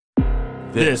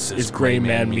This is Gray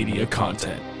Man Media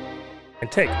content. And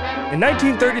take. In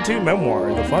 1932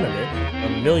 memoir, The Fun of It,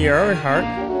 Amelia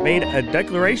Earhart made a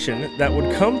declaration that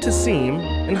would come to seem,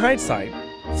 in hindsight,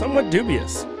 somewhat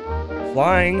dubious.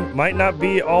 Flying might not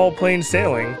be all plain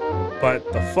sailing,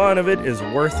 but the fun of it is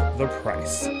worth the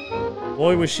price.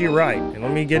 Boy, was she right, and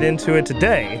let me get into it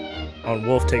today on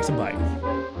Wolf Takes a Bite.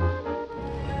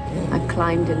 I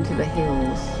climbed into the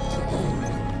hills.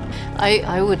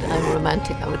 I'm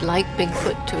romantic. I would like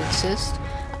Bigfoot to exist.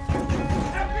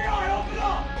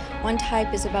 One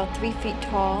type is about 3 feet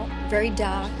tall, very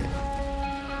dark,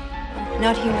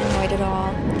 not humanoid at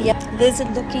all. The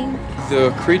lizard-looking.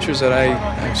 The creatures that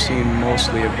I've seen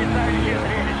mostly have been the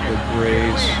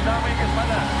greys.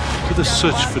 To the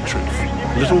search for truth,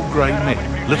 little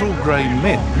grey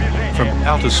men from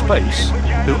outer space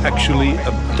who actually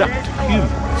abduct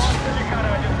humans.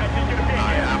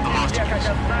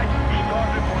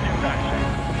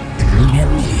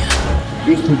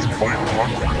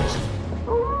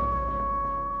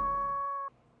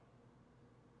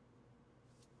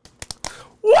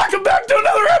 Welcome back to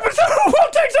another episode of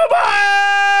Wolf Takes a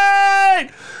Bite!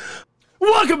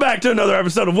 Welcome back to another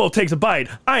episode of Wolf Takes a Bite.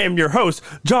 I am your host,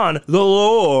 John the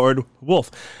Lord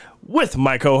Wolf, with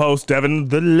my co-host, Devin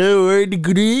the Lord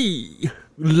Gray.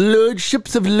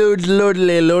 Lordships of Lords,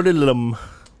 Lordly.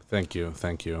 Thank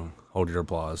you. Hold your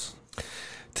applause.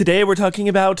 Today we're talking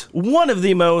about one of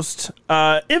the most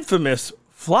infamous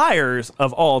flyers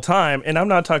of all time, and I'm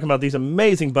not talking about these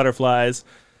amazing butterflies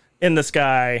in the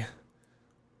sky.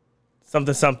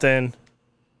 Something.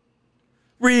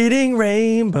 Reading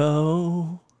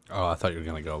Rainbow. Oh, I thought you were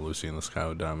going to go Lucy in the Sky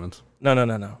with Diamonds.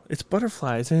 No. It's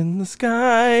butterflies in the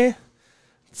sky.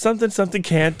 Something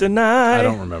can't deny. I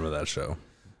don't remember that show.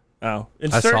 Oh,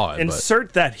 I saw it.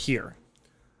 Insert that here.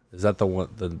 Is that the one?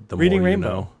 The Reading more Rainbow.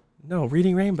 You know? No,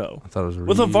 Reading Rainbow. I thought it was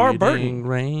with LeVar Burton. Reading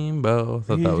Rainbow. I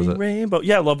thought that was it. Rainbow.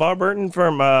 Yeah, LeVar Burton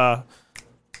from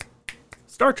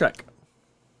Star Trek.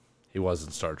 He was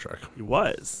in Star Trek. He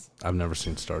was. I've never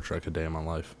seen Star Trek a day in my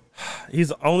life. He's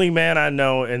the only man I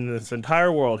know in this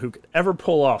entire world who could ever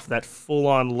pull off that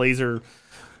full-on laser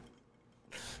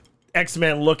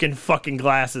X-Men looking fucking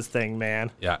glasses thing,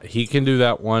 man. Yeah, he can do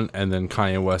that one, and then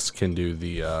Kanye West can do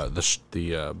the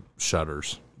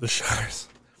shutters. The shutters.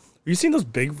 Have you seen those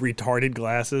big retarded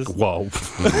glasses? Whoa.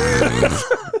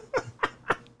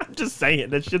 I'm just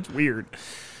saying, that shit's weird.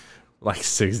 Like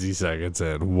 60 seconds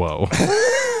in. Whoa.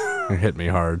 It hit me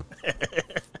hard.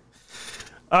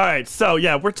 All right, so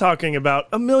yeah, we're talking about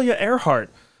Amelia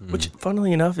Earhart, which,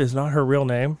 funnily enough, is not her real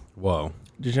name. Whoa.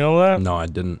 Did you know that? No, I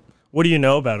didn't. What do you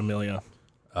know about Amelia?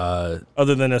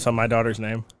 Other than this on my daughter's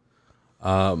name?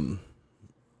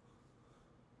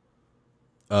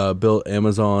 Built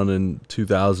Amazon in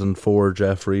 2004,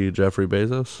 Jeffrey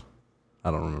Bezos.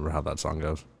 I don't remember how that song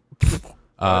goes. Did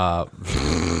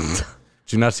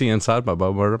you not see Inside by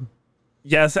Bo Burnham?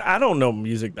 Yes, I don't know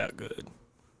music that good.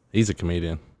 He's a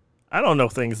comedian. I don't know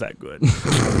things that good.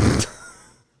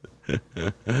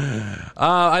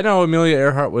 I know Amelia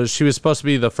Earhart she was supposed to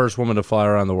be the first woman to fly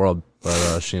around the world,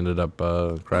 but she ended up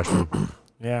crashing.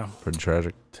 Yeah. Pretty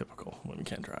tragic. Typical. Women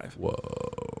can't drive.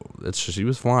 Whoa. She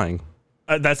was flying.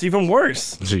 That's even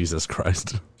worse. Jesus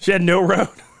Christ. She had no road.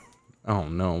 Oh,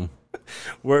 no.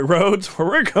 Where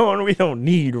we're going, we don't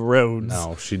need roads.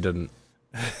 No, she didn't.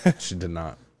 She did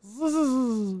not.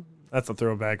 That's a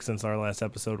throwback since our last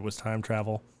episode was time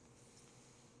travel.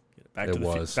 Back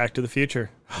to the Future.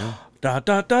 Yeah.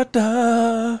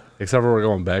 Da. Except for we're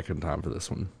going back in time for this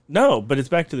one. No, but it's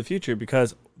Back to the Future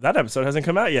because that episode hasn't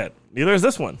come out yet. Neither is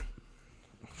this one.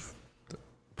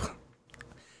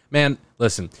 Man,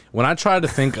 listen, when I try to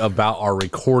think about our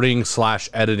recording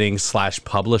 / editing /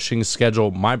 publishing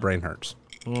schedule, my brain hurts.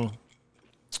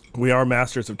 We are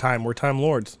masters of time. We're time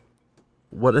lords.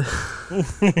 What?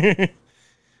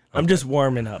 I'm just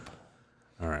warming up.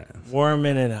 All right.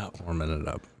 Warming it up.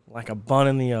 Like a bun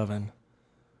in the oven.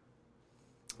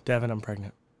 Devin, I'm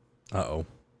pregnant. Uh-oh.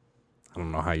 I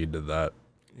don't know how you did that.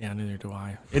 Yeah, neither do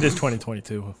I. It is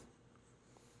 2022.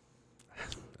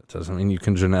 That doesn't mean you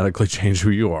can genetically change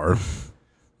who you are.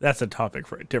 That's a topic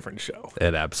for a different show.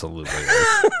 It absolutely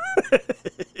is.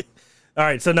 All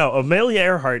right, so no, Amelia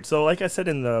Earhart. So like I said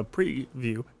in the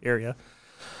preview area,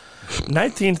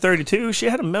 1932, she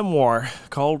had a memoir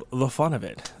called The Fun of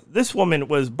It. This woman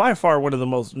was by far one of the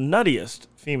most nuttiest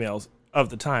females of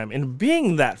the time. And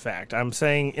being that fact, I'm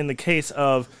saying in the case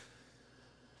of,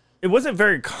 it wasn't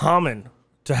very common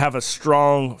to have a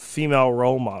strong female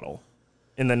role model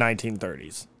in the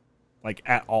 1930s, like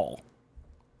at all.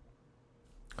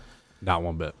 Not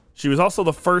one bit. She was also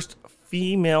the first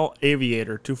female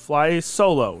aviator to fly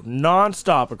solo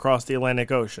nonstop across the Atlantic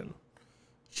Ocean.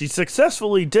 She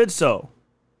successfully did so,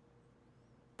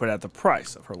 but at the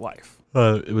price of her life.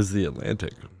 It was the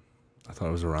Atlantic. I thought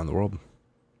it was around the world.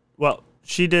 Well,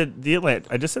 she did the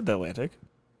Atlantic. I just said the Atlantic.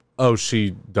 Oh, she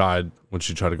died when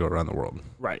she tried to go around the world.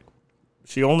 Right.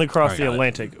 She only crossed the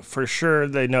Atlantic. For sure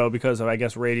they know because of, I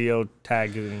guess, radio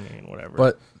tagging and whatever.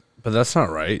 But that's not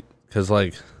right, because,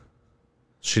 like,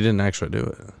 she didn't actually do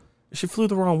it. She flew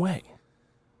the wrong way.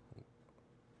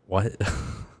 What?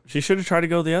 She should have tried to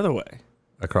go the other way.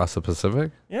 Across the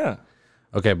Pacific? Yeah.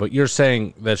 Okay, but you're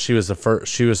saying that she was the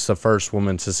first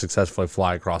woman to successfully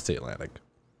fly across the Atlantic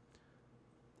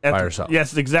by herself.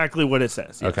 Yes, exactly what it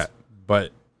says. Yes. Okay,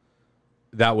 but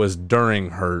that was during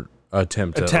her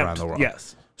attempt around the world.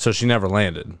 Yes. So she never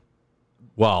landed.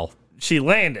 Well, she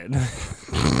landed.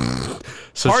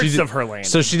 So Parts of her landed.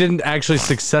 So she didn't actually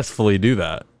successfully do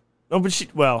that. No, but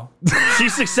she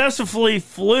successfully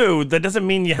flew. That doesn't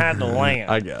mean you had to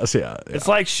land. I guess, yeah. It's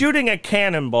like shooting a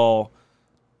cannonball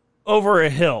over a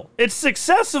hill. It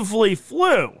successfully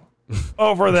flew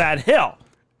over that hill.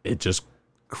 It just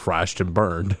crashed and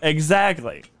burned.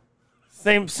 Exactly.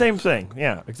 Same thing.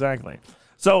 Yeah, exactly.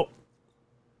 So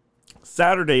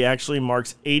Saturday actually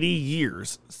marks 80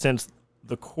 years since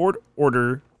the court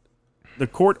order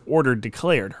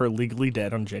declared her legally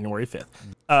dead on January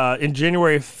 5th. In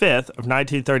January 5th of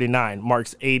 1939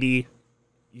 marks 80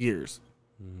 years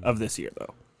of this year,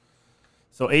 though.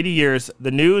 So 80 years.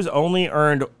 The news only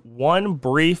earned one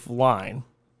brief line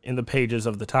in the pages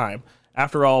of the Time.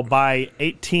 After all, by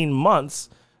 18 months,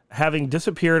 having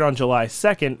disappeared on July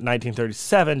 2nd,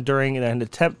 1937, during an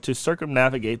attempt to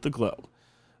circumnavigate the globe.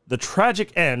 The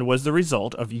tragic end was the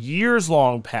result of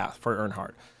years-long path for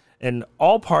Earhart, and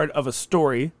all part of a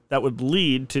story that would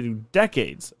lead to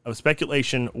decades of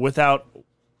speculation about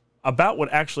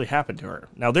what actually happened to her.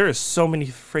 Now, there is so many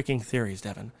freaking theories,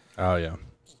 Devin. Oh, yeah.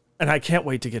 And I can't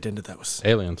wait to get into those.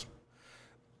 Aliens.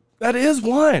 That is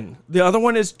one. The other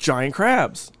one is giant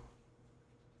crabs.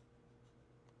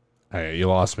 Hey, you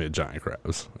lost me at giant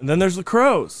crabs. And then there's the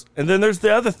crows. And then there's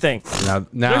the other thing. Now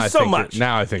there's so much.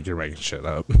 Now I think you're making shit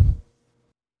up.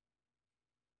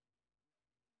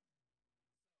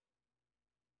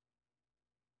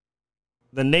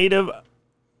 The native,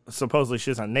 supposedly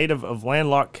she's a native of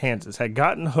landlocked Kansas, had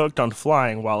gotten hooked on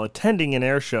flying while attending an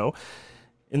air show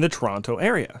in the Toronto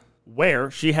area, where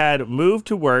she had moved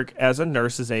to work as a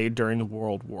nurse's aide during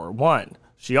World War I.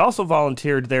 She also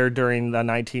volunteered there during the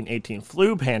 1918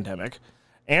 flu pandemic,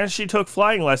 and she took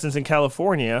flying lessons in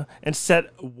California and set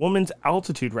a woman's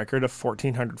altitude record of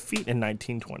 1,400 feet in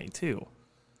 1922.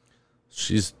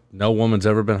 No woman's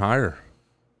ever been higher.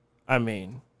 I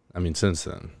mean, since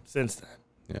then.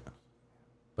 Yeah.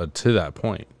 But to that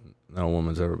point, no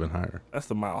woman's ever been higher. That's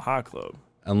the Mile High Club.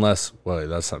 Unless, well,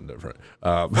 that's something different.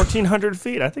 1,400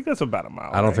 feet? I think that's about a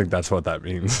mile. I don't think that's what that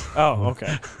means. Oh,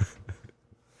 okay.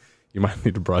 You might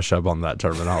need to brush up on that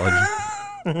terminology.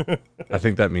 I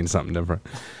think that means something different.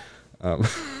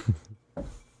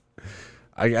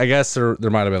 I guess there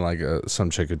might have been like some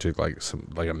chick who took like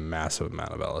a massive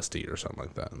amount of LSD or something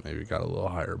like that. Maybe got a little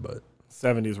higher, but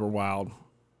 70s were wild.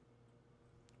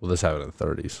 Well, this happened in the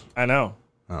 30s. I know.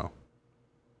 Oh.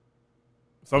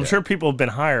 So I'm sure people have been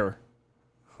higher.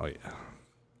 Oh yeah.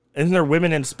 Isn't there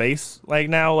women in space like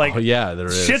now? Like, oh yeah, there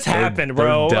is. Shit's happened,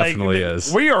 bro. There definitely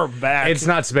is. We are back. It's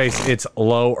not space. It's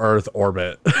low Earth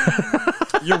orbit.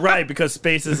 You're right, because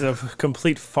space is a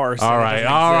complete farce. All right.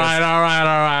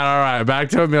 Back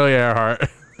to Amelia Earhart.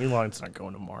 Elon's not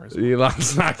going to Mars.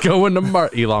 Elon's not going to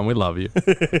Mars. Elon, we love you.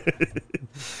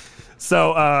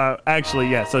 So, actually,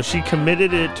 yeah. So she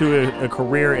committed it to a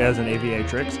career as an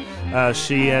aviatrix.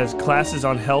 She has classes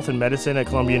on health and medicine at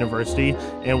Columbia University,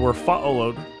 and were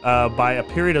followed by a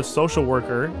period of social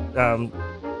worker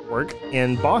work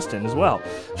in Boston as well.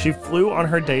 She flew on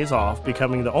her days off,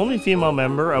 becoming the only female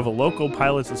member of a local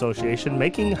pilots association,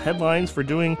 making headlines for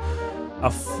doing a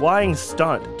flying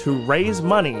stunt to raise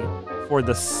money for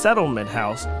the settlement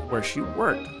house where she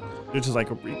worked, which is like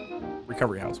a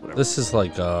recovery house, whatever. This is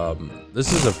like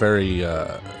this is a very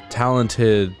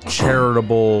talented,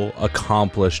 charitable,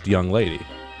 accomplished young lady.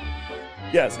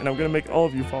 Yes, and I'm gonna make all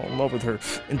of you fall in love with her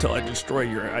until I destroy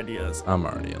your ideas. I'm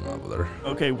already in love with her.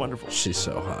 Okay, wonderful. She's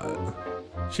so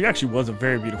hot. She actually was a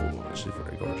very beautiful woman. She's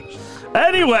very gorgeous.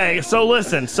 Anyway, so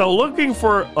listen. So looking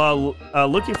for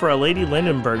a Lady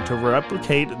Lindenberg to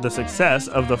replicate the success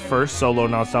of the first solo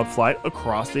nonstop flight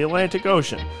across the Atlantic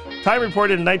Ocean. Time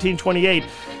reported in 1928.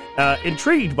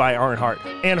 Intrigued by Earhart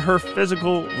and her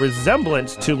physical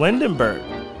resemblance to Lindenberg,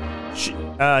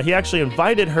 he actually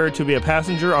invited her to be a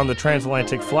passenger on the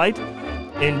transatlantic flight,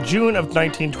 In June of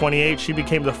 1928, she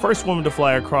became the first woman to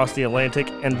fly across the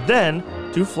Atlantic and then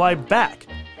to fly back.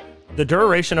 The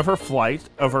duration of her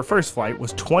first flight,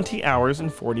 was 20 hours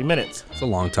and 40 minutes. It's a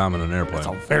long time in an airplane.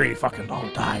 That's a very fucking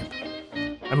long time.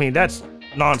 I mean, that's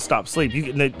nonstop sleep.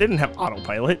 They didn't have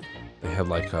autopilot. They had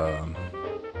like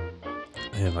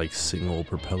single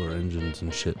propeller engines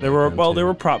and shit. They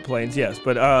were prop planes, yes,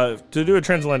 but to do a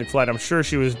transatlantic flight, I'm sure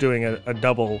she was doing a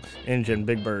double engine,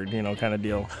 Big Bird, kind of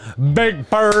deal. Big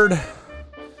Bird.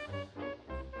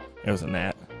 It was a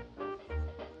gnat.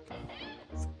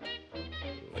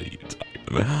 What are you talking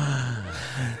about?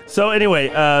 So anyway,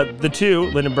 the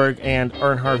two, Lindenberg and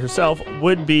Earhart herself,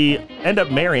 would end up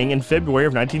marrying in February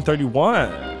of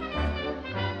 1931,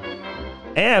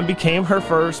 and became her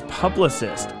first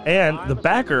publicist and the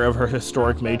backer of her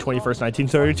historic May 21st,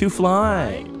 1932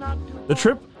 flight. The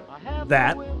trip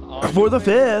that, for the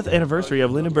 5th anniversary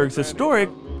of Lindenberg's historic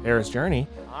Paris journey,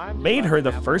 made her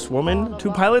the first woman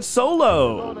to pilot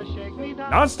solo,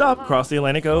 nonstop across the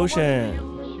Atlantic Ocean.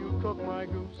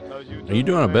 Are you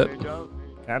doing a bit?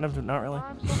 Kind of, not really.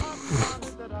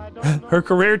 Her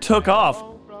career took off.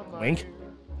 Wink.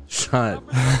 Shut.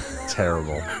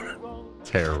 Terrible.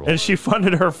 And she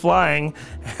funded her flying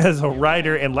as a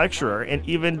writer and lecturer, and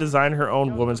even designed her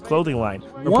own women's clothing line.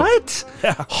 What?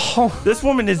 Yeah. Oh. This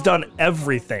woman has done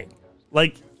everything.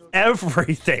 Like,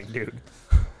 everything, dude.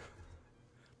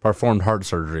 Performed heart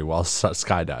surgery while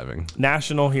skydiving.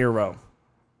 National hero.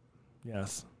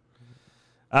 Yes.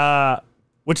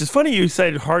 Which is funny you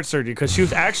said heart surgery, because she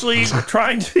was actually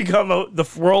trying to become the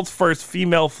world's first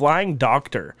female flying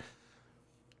doctor.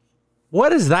 What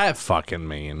does that fucking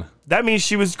mean? That means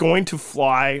she was going to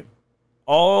fly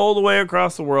all the way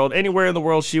across the world, anywhere in the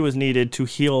world she was needed to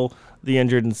heal the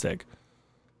injured and sick.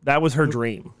 That was her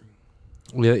dream.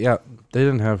 Yeah, they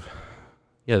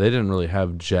didn't really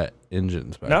have jet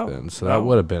engines back then, so that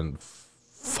would have been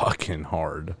fucking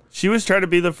hard. She was trying to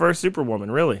be the first Superwoman,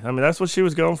 really. I mean, that's what she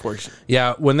was going for.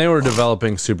 Yeah, when they were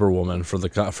developing Superwoman for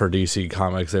DC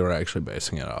Comics, they were actually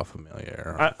basing it off Amelia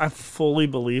Earhart. I fully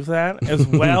believe that, as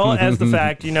well as the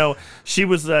fact, she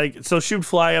was like, so she would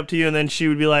fly up to you, and then she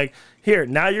would be like, here,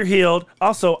 now you're healed.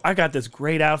 Also, I got this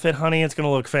great outfit, honey. It's going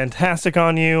to look fantastic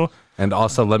on you. And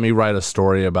also, let me write a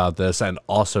story about this, and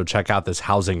also check out this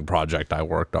housing project I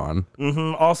worked on.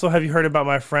 Mm-hmm. Also, have you heard about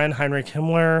my friend Heinrich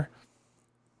Himmler?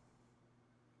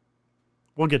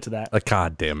 We'll get to that.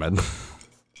 God damn it.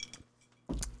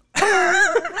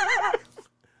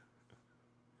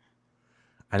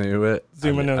 I knew it.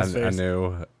 Zoom in on his face.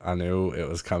 I knew it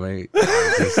was coming.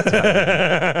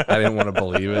 I didn't want to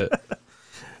believe it.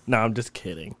 No, I'm just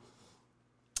kidding.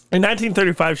 In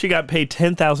 1935, she got paid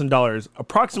 $10,000,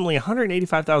 approximately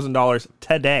 $185,000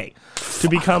 today, to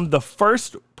become the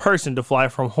first person to fly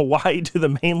from Hawaii to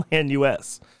the mainland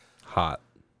U.S. Hot.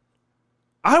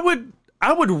 I would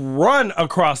run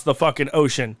across the fucking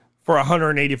ocean for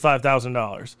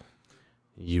 $185,000.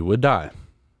 You would die.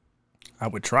 I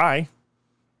would try.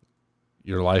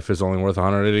 Your life is only worth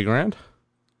 180 grand?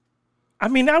 I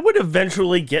mean, I would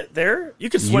eventually get there. You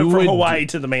could swim from Hawaii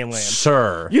to the mainland.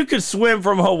 Sir. You could swim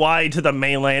from Hawaii to the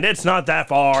mainland. It's not that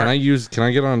far. Can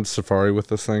I get on Safari with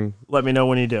this thing? Let me know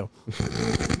when you do.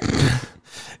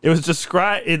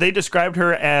 They described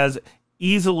her as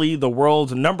easily the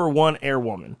world's #1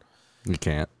 airwoman. You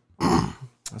can't.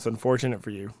 That's unfortunate for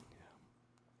you.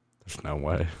 There's no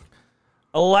way.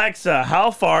 Alexa,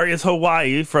 how far is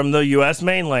Hawaii from the U.S.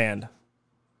 mainland?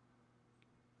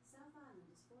 South Island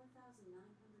is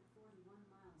 4,941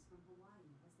 miles from Hawaii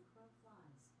as the crow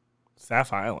flies.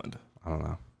 South Island. I don't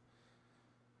know.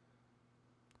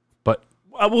 But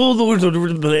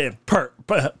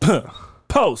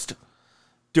post.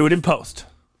 Do it in post.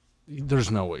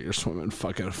 There's no way you're swimming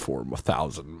fucking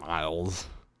 4,000 miles.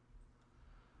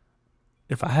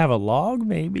 If I have a log,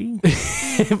 maybe.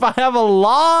 If I have a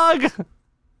log.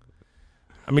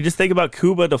 I mean, just think about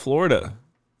Cuba to Florida.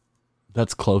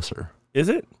 That's closer. Is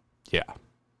it? Yeah.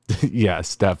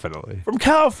 Yes, definitely. From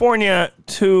California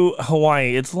to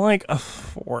Hawaii, it's like a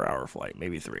 4-hour flight,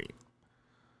 maybe 3.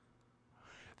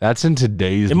 That's in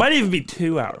today's... It might even be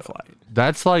 2-hour flight.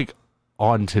 That's like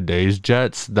on today's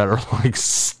jets that are like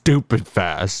stupid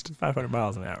fast. 500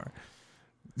 miles an hour.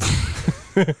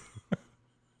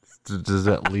 Just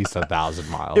at least 1,000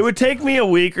 miles. It would take me a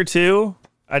week or two.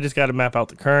 I just got to map out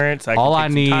the currents. All I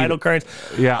need... tidal currents.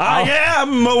 Yeah. I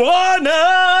am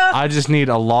Moana! I just need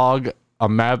a log, a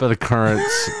map of the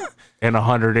currents, and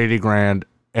 180 grand,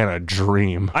 and a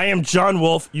dream. I am John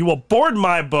Wolfe. You will board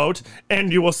my boat,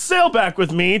 and you will sail back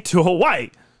with me to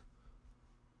Hawaii.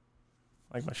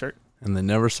 Like my shirt? And they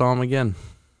never saw him again.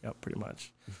 Yep, pretty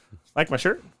much. Like my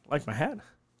shirt? Like my hat?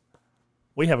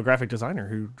 We have a graphic designer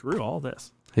who drew all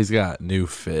this. He's got new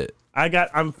fit.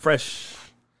 I'm fresh.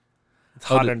 It's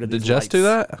hot under these Did Jess do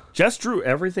that? Jess drew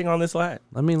everything on this lat.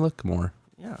 Let me look more.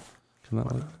 Yeah. Can I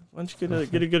look? Why don't you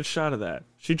get a good shot of that?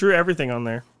 She drew everything on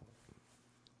there.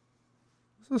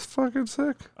 This is fucking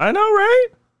sick. I know, right?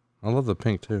 I love the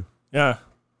pink too. Yeah.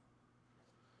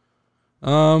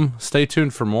 Stay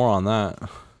tuned for more on that.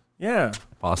 Yeah.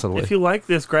 Possibly. If you like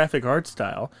this graphic art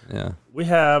style, yeah, we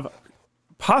have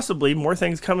possibly more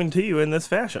things coming to you in this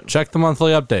fashion. Check the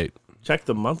monthly update. Check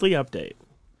the monthly update.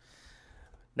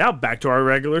 Now back to our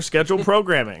regular scheduled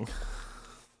programming.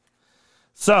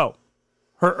 So,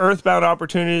 her Earthbound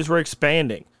opportunities were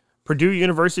expanding. Purdue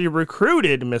University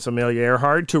recruited Miss Amelia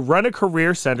Earhart to run a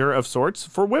career center of sorts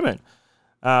for women.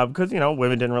 Because,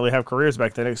 women didn't really have careers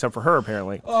back then except for her,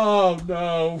 apparently. Oh,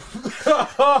 no.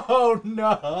 Oh,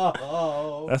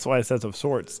 no. That's why it says of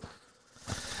sorts.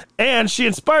 And she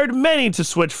inspired many to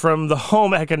switch from the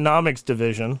home economics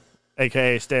division,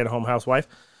 a.k.a. stay-at-home housewife,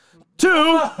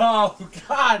 to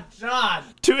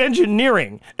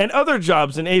engineering and other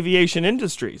jobs in aviation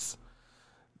industries.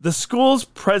 The school's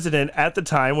president at the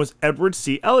time was Edward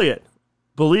C. Elliott,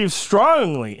 believes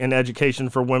strongly in education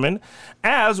for women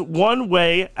as one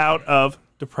way out of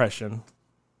depression.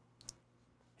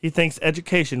 He thinks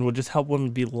education will just help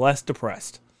women be less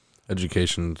depressed.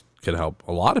 Education can help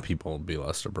a lot of people be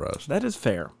less depressed. That is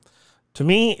fair. To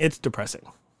me, it's depressing.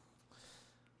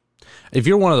 If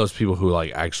you're one of those people who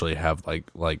actually have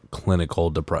like clinical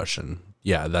depression,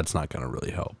 yeah, that's not going to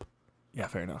really help. Yeah,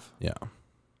 fair enough. Yeah.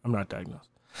 I'm not diagnosed.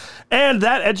 And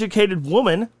that educated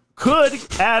woman could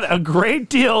add a great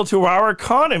deal to our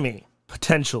economy,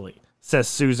 potentially, says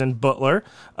Susan Butler,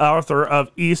 author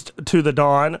of East to the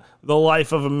Dawn, The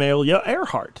Life of Amelia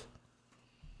Earhart.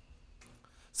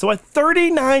 So at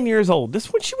 39 years old,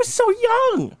 this when she was so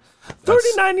young,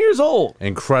 39 years old.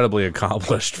 Incredibly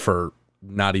accomplished for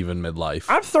not even midlife.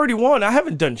 I'm 31. I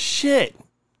haven't done shit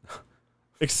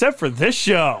except for this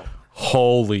show.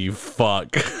 Holy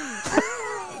fuck.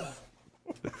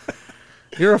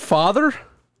 You're a father?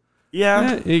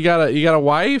 Yeah. You got a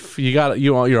wife? You're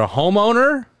a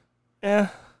homeowner? Yeah.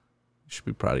 You should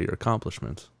be proud of your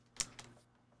accomplishments.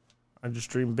 I just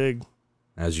dream big.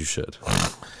 As you should.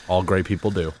 All great people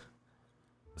do.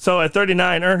 So at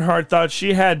 39, Earhart thought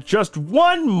she had just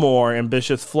one more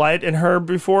ambitious flight in her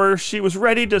before she was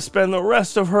ready to spend the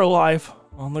rest of her life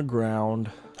on the ground.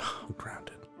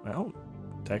 Grounded. Well,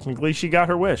 technically she got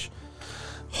her wish.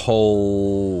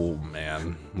 Oh,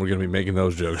 man. We're going to be making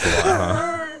those jokes a lot,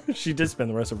 huh? She did spend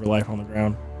the rest of her life on the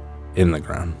ground. In the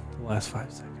ground. The last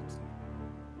 5 seconds.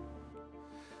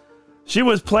 She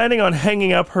was planning on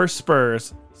hanging up her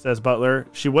spurs, says Butler.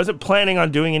 She wasn't planning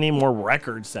on doing any more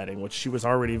record setting, which she was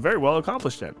already very well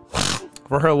accomplished in.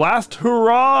 For her last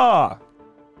hurrah,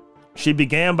 she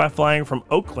began by flying from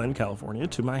Oakland, California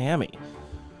to Miami,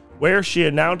 where she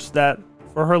announced that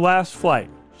for her last flight,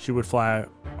 she would fly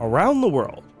around the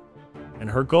world, and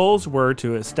her goals were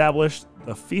to establish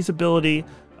the feasibility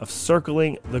of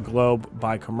circling the globe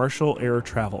by commercial air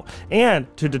travel and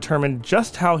to determine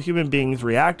just how human beings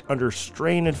react under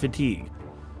strain and fatigue.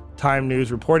 Time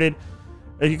News reported,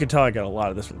 you can tell I got a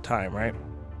lot of this from Time, right?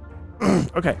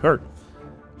 Okay, heard.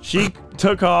 She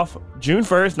took off June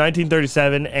 1st,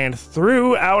 1937, and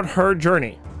throughout her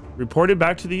journey, reported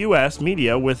back to the U.S.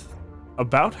 media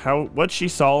about what she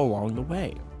saw along the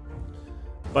way.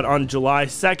 But on July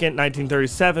 2nd,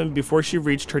 1937, before she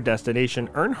reached her destination,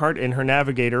 Earhart and her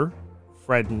navigator,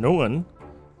 Fred Nolan.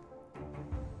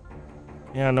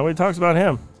 Yeah, nobody talks about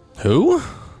him. Who?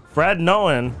 Fred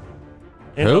Nolan.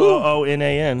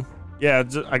 Noonan. Yeah,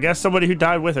 I guess somebody who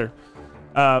died with her.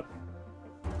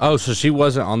 Oh, so she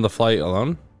wasn't on the flight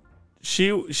alone?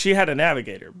 She had a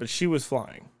navigator, but she was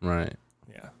flying. Right.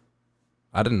 Yeah.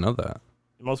 I didn't know that.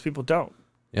 Most people don't.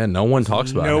 Yeah, no one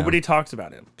talks about him. Nobody talks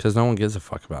about him. Because no one gives a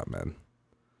fuck about men.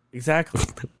 Exactly.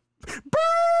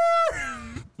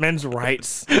 Men's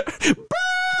rights.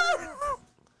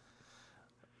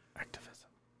 Activism.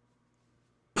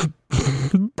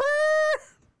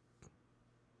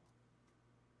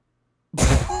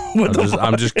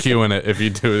 I'm just cueing it if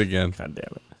you do it again. God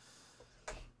damn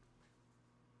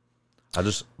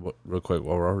it. Real quick,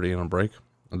 while we're already in a break,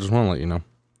 I just want to let you know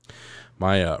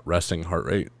my resting heart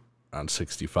rate around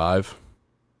 65.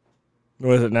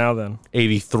 What is it now then?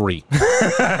 83.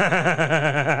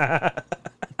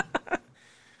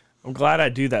 I'm glad I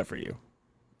do that for you.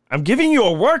 I'm giving you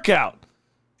a workout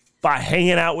by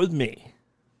hanging out with me.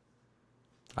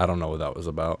 I don't know what that was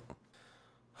about.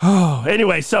 Oh,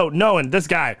 anyway, so knowing this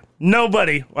guy,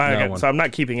 nobody. No one. So I'm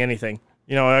not keeping anything.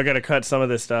 I got to cut some of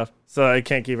this stuff, so I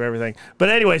can't keep everything. But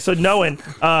anyway, so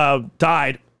Noah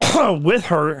died with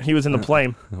her. He was in the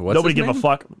plane. Nobody gave a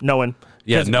fuck. Noah.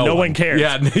 Yeah, no one cared.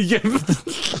 Yeah.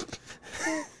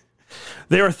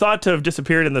 They were thought to have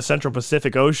disappeared in the Central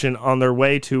Pacific Ocean on their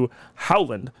way to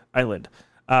Howland Island.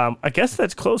 I guess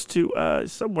that's close to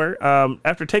somewhere.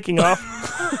 After taking off,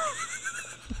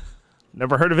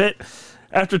 never heard of it.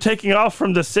 After taking off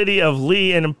from the city of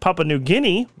Lee in Papua New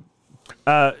Guinea,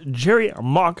 Jerry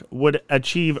Mock would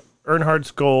achieve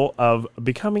Earhart's goal of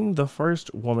becoming the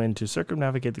first woman to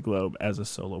circumnavigate the globe as a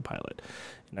solo pilot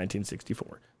in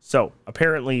 1964. So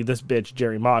apparently this bitch,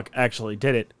 Jerry Mock, actually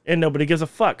did it, and nobody gives a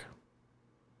fuck.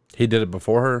 He did it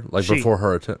before her? Before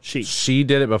her attempt? She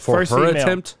did it before first her female,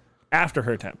 attempt? After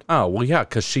her attempt. Oh, well, yeah,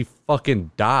 because she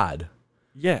fucking died.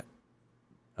 Yeah.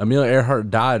 Amelia Earhart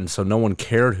died, and so no one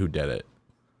cared who did it.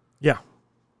 Yeah.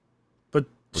 But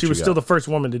she was still the first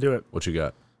woman to do it. What you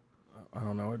got? I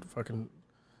don't know. Fucking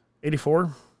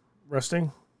 84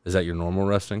 resting. Is that your normal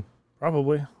resting?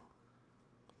 Probably.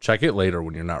 Check it later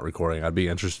when you're not recording. I'd be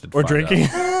interested to or find drinking.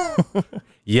 Out.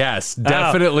 Yes,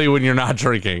 definitely when you're not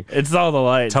drinking. It's all the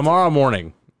lights. Tomorrow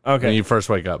morning. Okay. When you first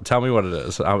wake up. Tell me what it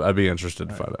is. I'd be interested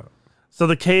to find out. So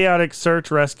the chaotic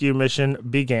search rescue mission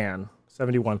began,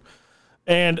 71.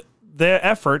 And the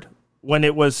effort, when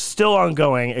it was still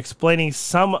ongoing, explaining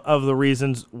some of the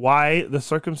reasons why the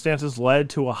circumstances led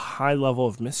to a high level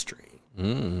of mystery.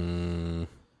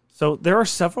 So there are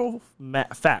several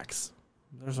facts.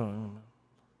 There's a...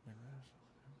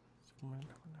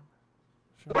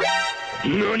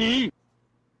 NANI?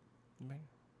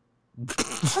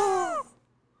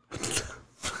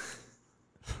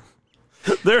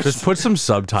 Just put some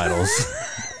subtitles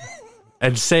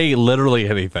and say literally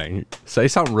anything. Say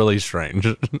something really strange.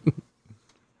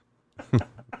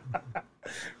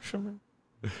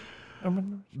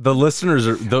 The listeners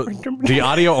are the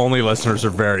audio only listeners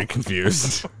are very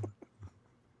confused.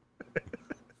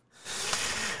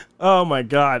 Oh my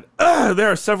God.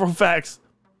 There are several facts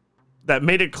that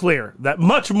made it clear that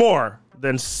much more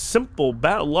than simple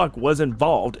bad luck was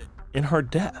involved in her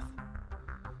death.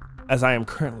 As I am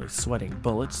currently sweating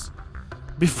bullets.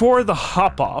 Before the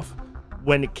hop-off,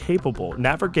 when capable,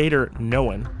 navigator no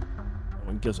one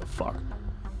gives a fuck,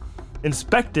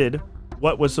 inspected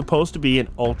what was supposed to be an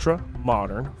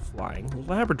ultra-modern flying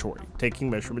laboratory, taking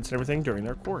measurements and everything during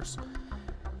their course.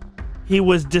 He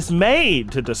was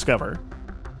dismayed to discover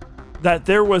that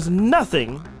there was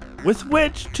nothing with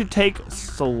which to take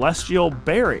celestial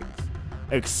bearings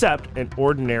except an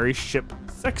ordinary ship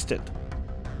sextant.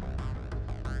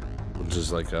 Which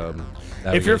is like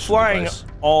if you're flying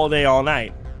all day, all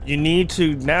night, you need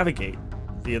to navigate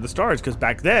via the stars because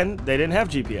back then they didn't have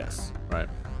GPS. Right.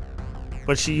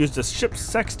 But she used a ship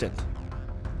sextant.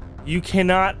 You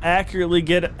cannot accurately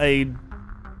get a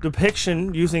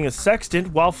depiction using a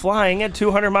sextant while flying at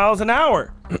 200 miles an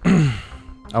hour.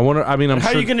 I'm how sure,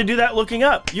 are you going to do that looking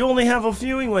up? You only have a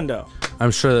viewing window.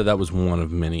 I'm sure that was one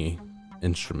of many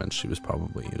instruments she was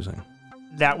probably using.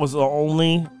 That was the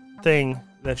only thing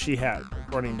that she had,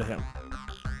 according to him.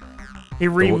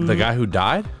 The guy who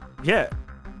died? Yeah.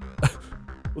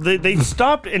 They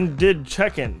stopped and did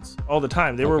check-ins all the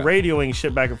time. They were radioing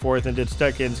shit back and forth and did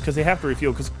check-ins because they have to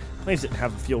refuel because planes didn't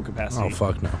have a fuel capacity. Oh,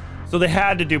 fuck no. So they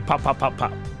had to do pop, pop, pop,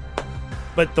 pop.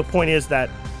 But the point is that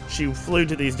she flew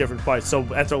to these different flights. So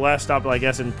at their last stop, I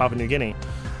guess, in Papua New Guinea,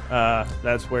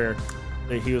 that's where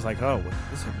he was like, oh,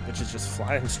 this bitch is just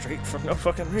flying straight for no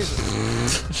fucking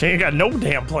reason. She ain't got no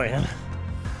damn plan.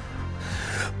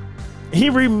 He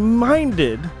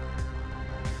reminded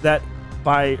that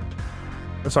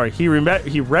he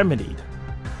remedied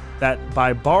that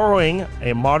by borrowing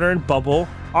a modern bubble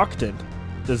octant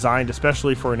designed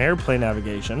especially for an airplane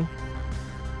navigation,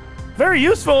 very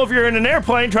useful if you're in an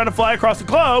airplane trying to fly across the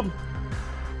globe.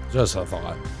 Just a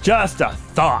thought. Just a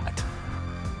thought.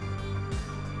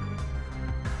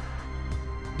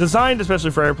 Designed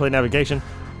especially for airplane navigation,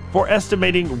 for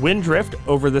estimating wind drift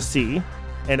over the sea,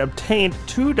 and obtained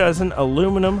 24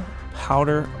 aluminum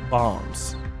powder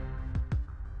bombs.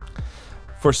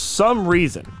 For some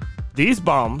reason, these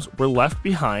bombs were left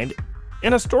behind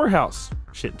in a storehouse.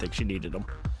 She didn't think she needed them.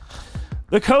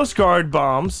 The Coast Guard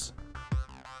bombs.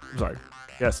 Sorry.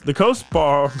 Yes, the Coast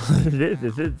Guard.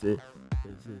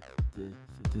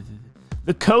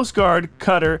 The Coast Guard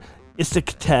cutter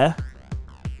Itaktea,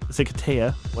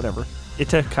 whatever,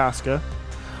 Itakaska,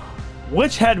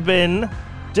 which had been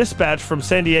dispatched from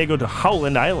San Diego to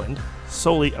Howland Island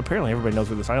solely. Apparently, everybody knows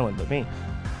where this island but me.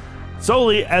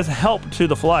 Solely as help to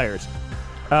the flyers,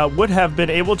 would have been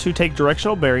able to take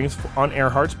directional bearings on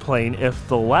Earhart's plane if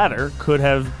the latter could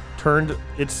have turned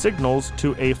its signals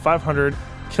to a 500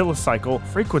 kilocycle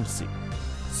frequency.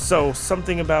 So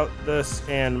something about this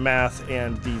and math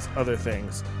and these other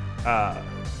things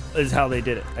is how they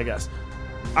did it, I guess.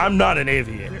 I'm not an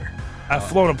aviator. I've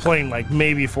flown a plane like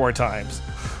maybe 4 times.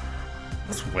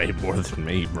 That's way more than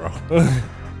me, bro.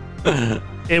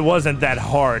 It wasn't that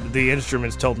hard. The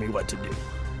instruments told me what to do.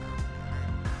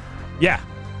 Yeah,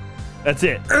 that's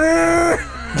it.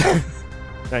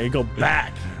 Now you go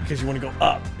back because you want to go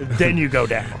up, and then you go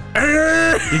down.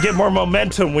 You get more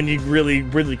momentum when you really,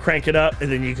 really crank it up,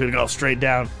 and then you could go straight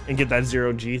down and get that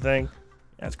 0G thing.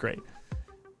 That's great.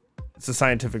 It's a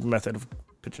scientific method of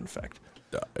pitch and effect.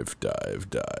 Dive.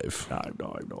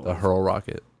 The hurl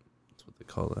rocket. That's what they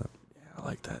call that. I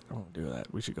like that. I want to do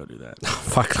that. We should go do that.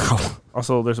 Fuck no.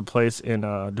 Also, there's a place in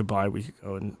Dubai we could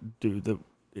go and do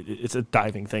it's a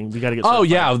diving thing. We got to get. Oh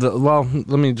yeah. Well,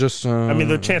 let me just. I mean,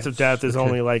 the chance of death is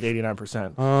only like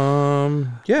 89%.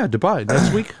 Yeah, Dubai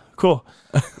next week. Cool.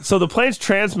 So the plane's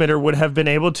transmitter would have been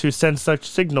able to send such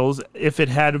signals if it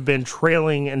had been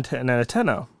trailing an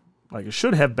antenna, like it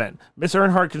should have been. Miss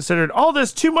Earhart considered all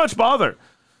this too much bother,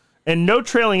 and no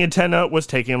trailing antenna was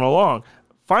taken along.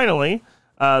 Finally,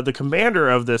 the commander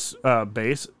of this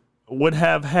base would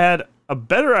have had a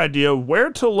better idea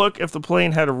where to look if the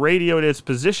plane had radioed its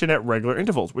position at regular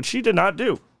intervals, which she did not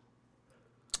do.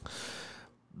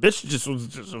 Bitch just was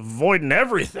just avoiding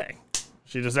everything.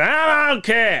 She just, I don't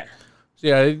care.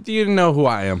 Yeah, you know who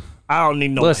I am. I don't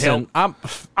need no help.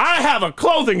 I have a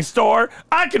clothing store.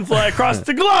 I can fly across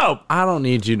the globe. I don't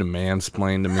need you to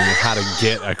mansplain to me how to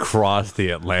get across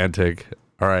the Atlantic.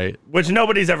 All right. Which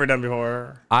nobody's ever done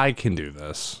before. I can do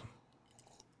this.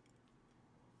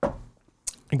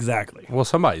 Exactly. Well,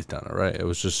 somebody's done it, right? It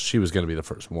was just she was going to be the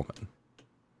first woman.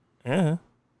 Yeah.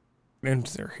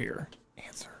 Answer here.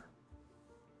 Answer.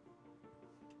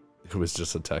 It was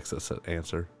just a text that said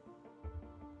answer.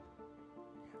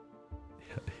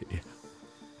 Yeah.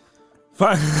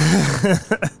 Fine.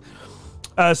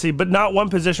 But not one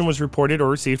position was reported or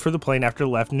received for the plane after it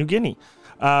left New Guinea.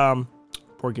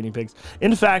 Poor guinea pigs.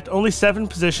 In fact, only 7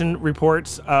 position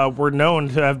reports were known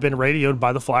to have been radioed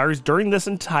by the flyers during this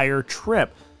entire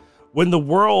trip. When the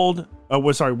word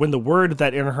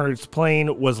that Earhart's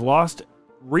plane was lost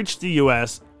reached the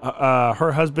U.S.,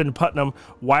 her husband Putnam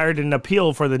wired an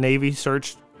appeal for the Navy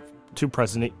search to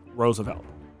President Roosevelt.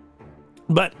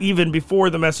 But even before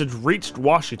the message reached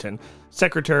Washington,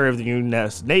 Secretary of the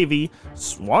U.S. Navy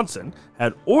Swanson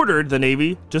had ordered the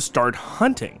Navy to start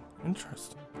hunting.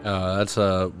 Interesting. That's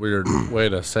a weird way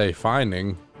to say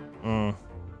finding.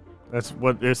 That's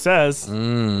what it says.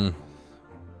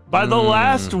 By the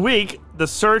last week, the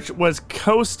search was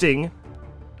costing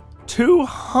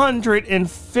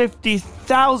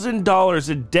 $250,000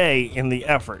 a day in the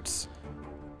efforts.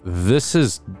 This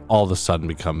has all of a sudden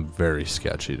become very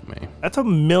sketchy to me. That's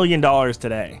 $1 million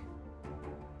today.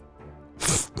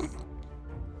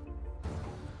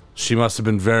 She must have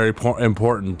been very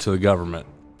important to the government.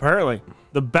 Apparently.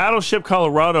 The battleship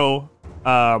Colorado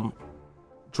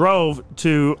drove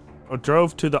to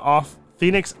the off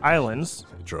Phoenix Islands.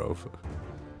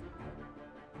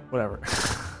 Whatever.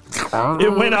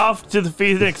 It went off to the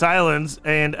Phoenix Islands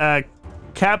and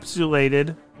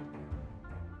capsulated.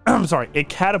 I'm sorry. It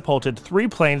catapulted 3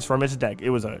 planes from its deck.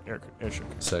 It was an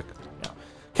airship. Sick. Yeah.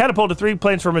 Catapulted 3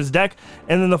 planes from its deck,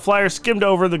 and then the flyer skimmed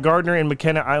over the Gardner and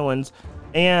McKenna Islands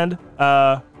and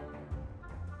the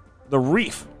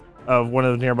reef of one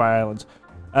of the nearby islands.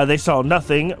 They saw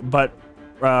nothing but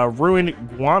ruined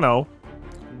guano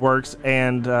works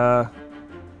and the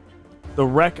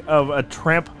wreck of a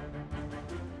tramp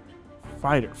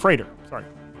freighter.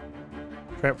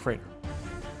 Tramp freighter.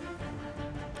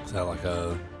 Is that like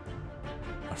a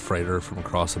freighter from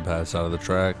across the paths out of the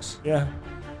tracks? Yeah.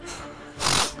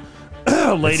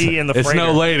 Lady in the freighter. It's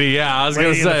no lady, yeah. I was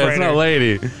going to say, it's no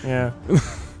lady. Yeah.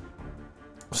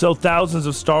 So thousands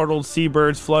of startled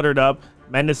seabirds fluttered up,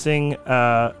 menacing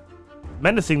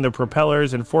the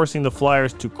propellers and forcing the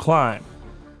flyers to climb.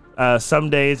 Some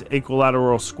days,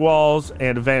 equilateral squalls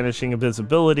and vanishing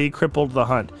visibility crippled the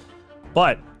hunt.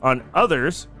 But on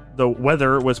others, the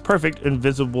weather was perfect and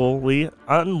visibly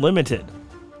unlimited.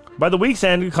 By the week's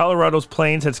end, Colorado's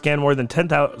planes had scanned more than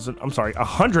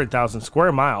 100,000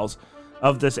 square miles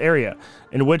of this area,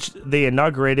 in which they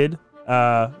inaugurated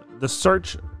the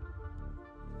search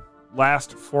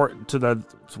the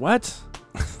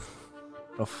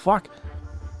fuck?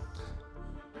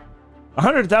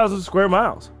 100,000 square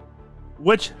miles,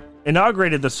 which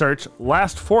inaugurated the search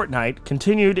last fortnight,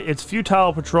 continued its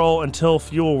futile patrol until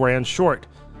fuel ran short.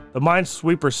 The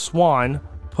minesweeper Swan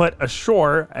put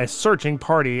ashore a searching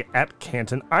party at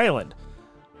Canton Island.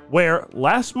 where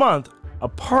last month a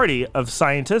party of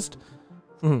scientists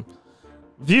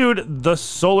viewed the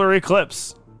solar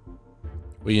eclipse.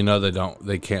 Well, you know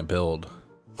they can't build.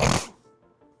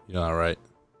 You know that, right?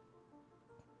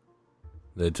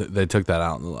 They took that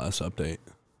out in the last update.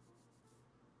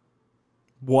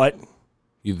 What?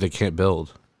 They can't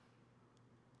build.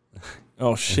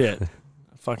 Oh shit! I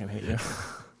fucking hate you.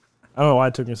 I don't know why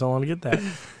it took me so long to get that.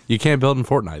 You can't build in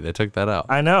Fortnite. They took that out.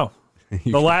 I know.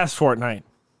 The last fortnight.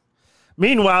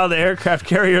 Meanwhile, the aircraft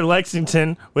carrier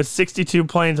Lexington with 62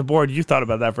 planes aboard. You thought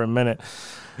about that for a minute.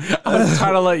 I was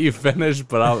trying to let you finish,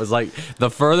 but I was like, the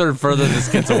further and further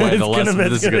this gets away, the less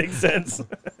this gonna make sense.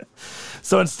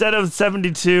 So instead of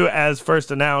 72 as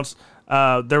first announced,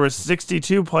 there was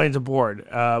 62 planes aboard,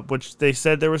 which they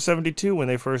said there were 72 when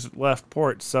they first left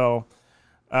port. So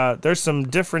there's some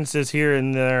differences here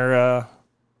in their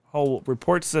whole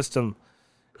report system.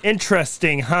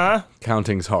 Interesting, huh?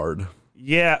 Counting's hard.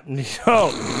 Yeah,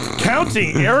 no,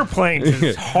 counting airplanes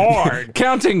is hard.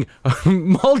 Counting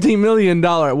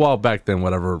multi-million-dollar, well, back then,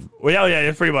 whatever. Well,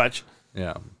 yeah, pretty much.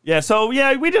 Yeah. Yeah, so,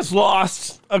 yeah, we just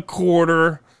lost a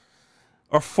quarter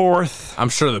or fourth. I'm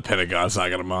sure the Pentagon's not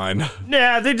going to mind.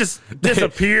 Yeah, they just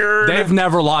disappeared. They've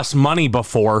never lost money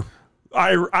before.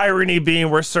 Irony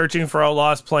being we're searching for a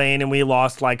lost plane, and we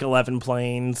lost, like, 11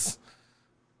 planes.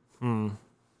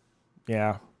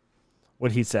 Yeah,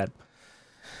 what he said.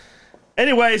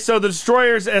 Anyway, so the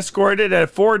destroyers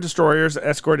four destroyers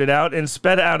escorted out and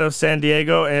sped out of San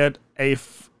Diego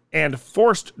and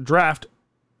forced draft.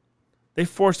 They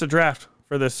forced a draft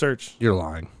for this search. You're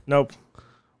lying. Nope.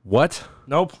 What?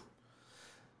 Nope.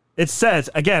 It says,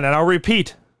 again, and I'll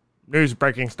repeat, news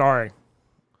breaking story.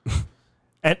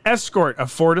 An escort of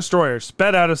 4 destroyers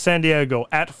sped out of San Diego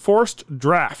at forced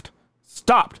draft,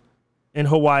 stopped in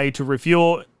Hawaii to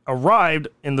refuel, arrived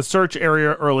in the search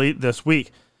area early this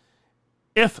week.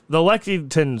 If the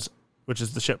Lexington's, which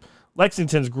is the ship,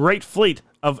 Lexington's great fleet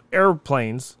of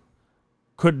airplanes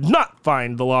could not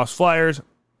find the lost flyers,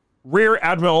 Rear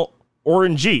Admiral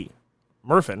Orrin G.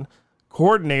 Murfin,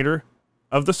 coordinator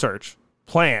of the search,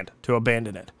 planned to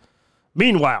abandon it.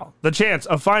 Meanwhile, the chance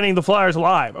of finding the flyers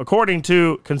alive, according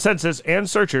to consensus and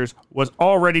searchers, was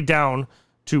already down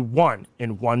to 1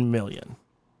 in 1 million.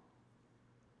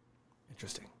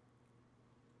 Interesting.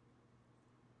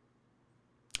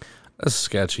 That's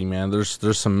sketchy, man. There's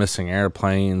some missing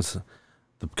airplanes.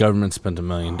 The government spent $1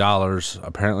 million.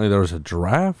 Apparently, there was a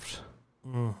draft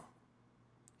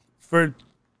for,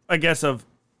 I guess, of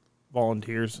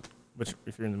volunteers. Which,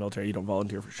 if you're in the military, you don't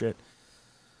volunteer for shit.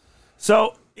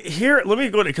 So here, let me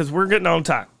go to because we're getting on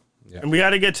time, and we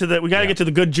got to get to the get to the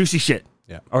good juicy shit.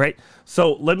 Yeah. All right.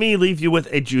 So let me leave you with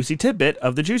a juicy tidbit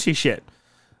of the juicy shit.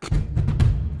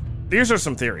 These are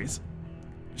some theories.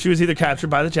 She was either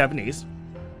captured by the Japanese.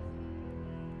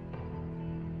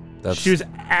 She was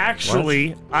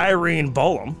actually Irene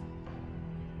Bolam.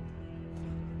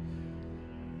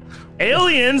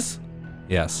 Aliens.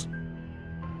 Yes.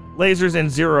 Lasers and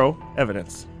zero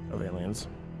evidence of aliens.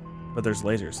 But there's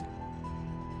lasers.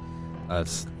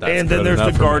 That's and then there's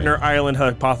the Gardner Island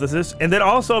hypothesis. And then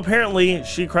also apparently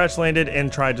she crash landed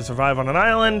and tried to survive on an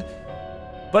island,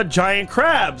 but giant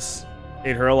crabs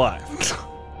ate her alive.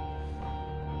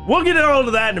 We'll get into all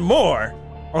of that and more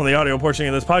on the audio portion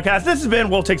of this podcast. This has been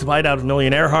Will Takes a Bite Out of Amelia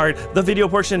and Earhart, the video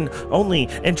portion only.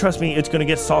 And trust me, it's going to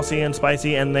get saucy and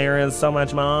spicy, and there is so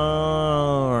much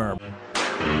more.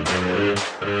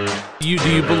 Do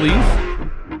you believe?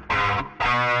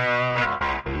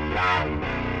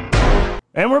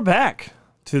 And we're back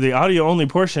to the audio only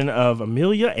portion of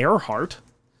Amelia Earhart,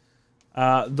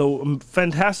 the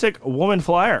fantastic woman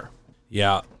flyer.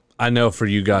 Yeah, I know for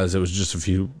you guys it was just a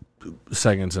few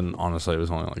seconds, and honestly it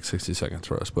was only like 60 seconds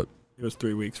for us, but it was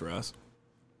 3 weeks for us.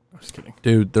 I'm just kidding.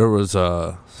 Dude, there was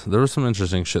some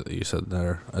interesting shit that you said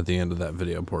there at the end of that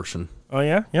video portion. Oh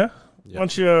yeah? Why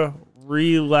don't you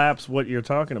relapse what you're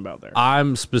talking about there?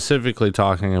 I'm specifically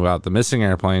talking about the missing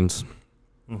airplanes.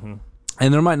 Mm-hmm.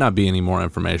 And there might not be any more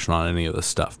information on any of this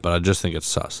stuff, but I just think it's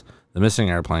sus. The missing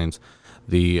airplanes,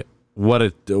 what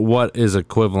is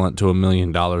equivalent to $1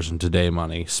 million in today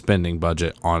money spending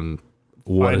budget on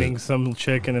finding some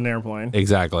chick in an airplane.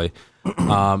 Exactly.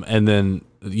 And then,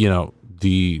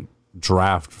 the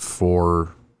draft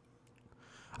for,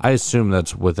 I assume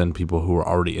that's within people who are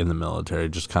already in the military,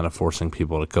 just kind of forcing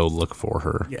people to go look for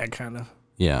her. Yeah, kind of.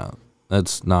 Yeah,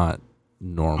 that's not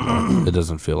normal. It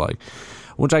doesn't feel like.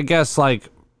 Which I guess,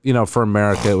 for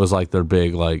America, it was like their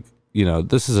big,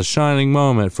 this is a shining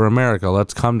moment for America.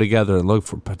 Let's come together and look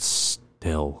for, but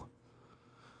still,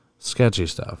 sketchy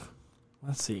stuff.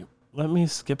 Let's see. Let me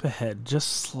skip ahead just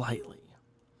slightly.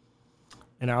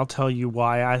 And I'll tell you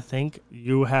why I think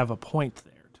you have a point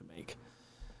there to make.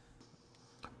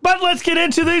 But let's get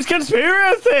into these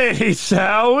conspiracies,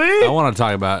 shall we? I want to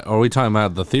talk about, are we talking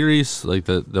about the theories? Like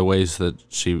the ways that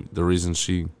the reason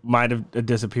she might have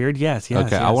disappeared? Yes.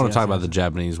 Okay, I want to talk about the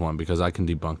Japanese one because I can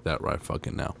debunk that right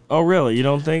fucking now. Oh, really? You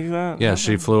don't think that? Yeah,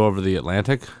 she flew over the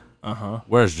Atlantic. Uh-huh.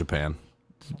 Where's Japan?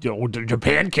 Yo,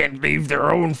 Japan can't leave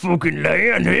their own fucking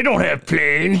land. They don't have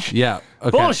planes. Yeah.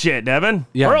 Okay. Bullshit, Devin.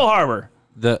 Yeah. Pearl Harbor.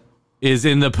 Is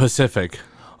in the Pacific.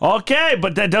 Okay,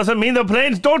 but that doesn't mean the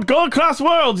planes don't go across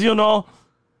worlds, you know.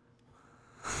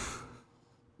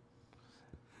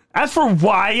 As for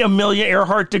why Amelia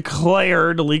Earhart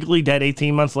declared legally dead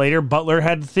 18 months later, Butler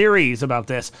had theories about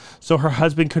this, so her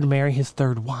husband could marry his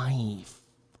third wife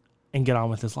and get on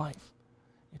with his life.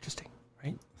 Interesting,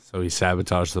 right? So he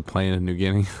sabotaged the plane in New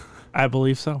Guinea? I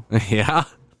believe so. Yeah.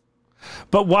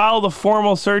 But while the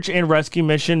formal search and rescue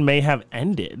mission may have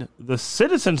ended, the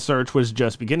citizen search was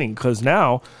just beginning, because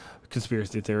now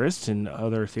conspiracy theorists and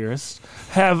other theorists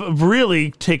have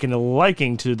really taken a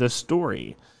liking to this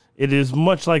story. It is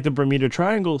much like the Bermuda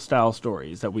Triangle style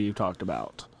stories that we've talked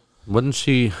about. Didn't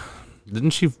she?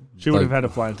 She would have had to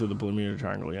fly through the Bermuda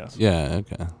Triangle, yes. Yeah,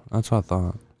 okay. That's what I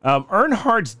thought.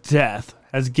 Earnhardt's death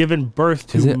has given birth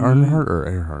to... Is it Earhart or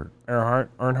Earhart?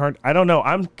 Earhart. I don't know.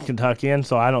 I'm Kentuckian,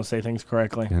 so I don't say things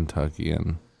correctly.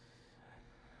 Kentuckian.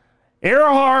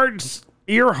 Earhart's.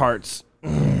 Amelia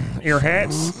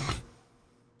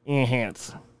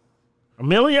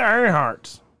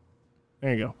Earhart's.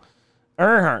 There you go.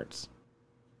 Earhart's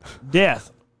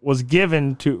death was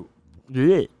given to...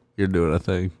 You're doing a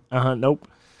thing. Nope.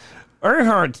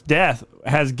 Earhart's death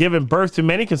has given birth to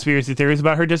many conspiracy theories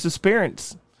about her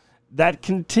disappearance that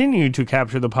continue to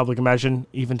capture the public imagination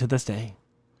even to this day.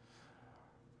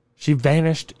 She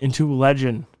vanished into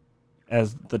legend,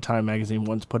 as the Time magazine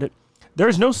once put it. There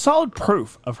is no solid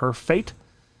proof of her fate,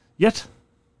 yet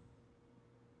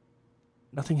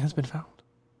nothing has been found.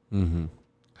 Mm-hmm.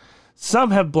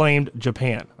 Some have blamed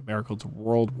Japan, America's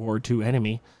World War II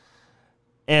enemy,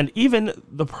 and even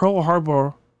the Pearl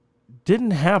Harbor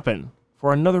didn't happen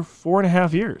for another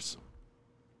 4.5 years.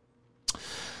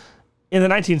 In the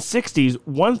 1960s,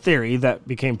 one theory that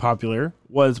became popular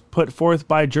was put forth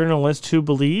by journalists who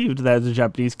believed that the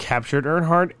Japanese captured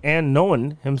Earhart and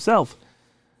Nolan himself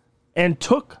and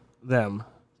took them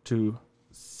to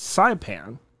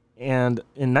Saipan. And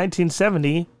in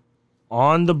 1970,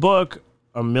 on the book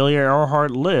Amelia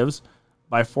Earhart Lives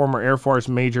by former Air Force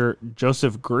Major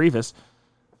Joseph Grievous,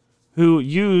 who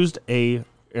used a,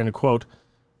 in a quote,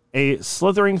 a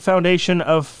slithering foundation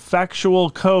of factual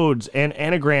codes and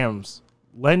anagrams,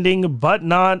 lending but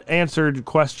not answered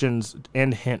questions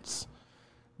and hints.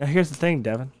 Now here's the thing,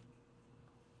 Devin.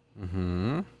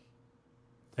 Mm-hmm.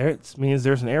 It means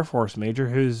there's an Air Force major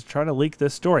who's trying to leak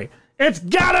this story. It's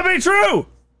gotta be true!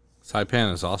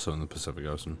 Saipan is also in the Pacific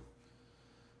Ocean.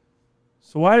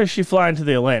 So why does she fly into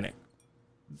the Atlantic?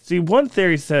 See, one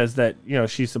theory says that,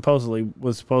 she supposedly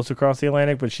was supposed to cross the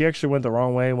Atlantic, but she actually went the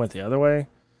wrong way and went the other way.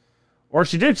 Or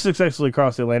she did successfully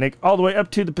cross the Atlantic all the way up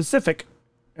to the Pacific,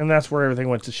 and that's where everything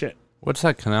went to shit. What's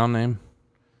that canal name?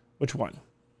 Which one?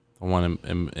 The one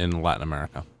in Latin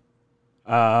America.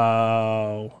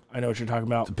 Oh, I know what you're talking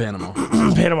about. The Panama.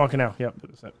 Panama Canal, yep.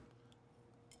 That's it.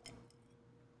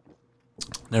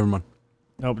 Never mind.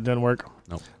 Nope, it doesn't work.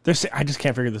 Nope. I just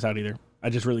can't figure this out either. I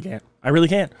just really can't. I really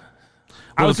can't.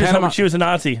 I Well, was just hoping she was a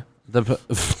Nazi. The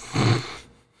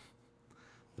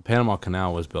Panama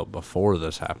Canal was built before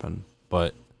this happened,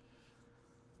 but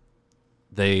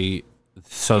the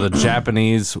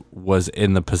Japanese was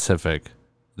in the Pacific.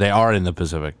 They are in the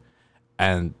Pacific,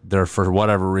 and they're, for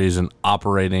whatever reason,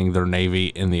 operating their navy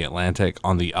in the Atlantic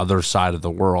on the other side of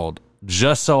the world.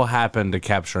 Just so happened to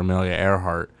capture Amelia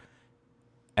Earhart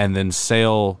and then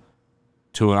sail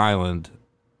to an island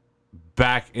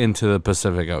back into the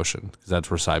Pacific Ocean, because that's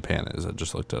where Saipan is. I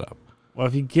just looked it up. Well,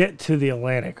 if you get to the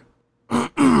Atlantic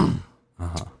to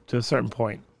a certain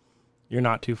point, you're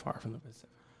not too far from the Pacific.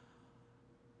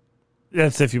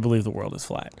 That's if you believe the world is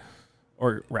flat.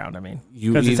 Or round, I mean.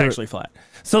 Because it's actually flat.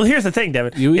 So here's the thing,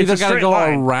 Devin. You either got to go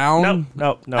around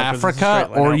no, Africa,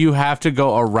 or you have to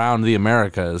go around the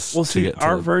Americas. Well, see,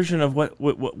 our version of what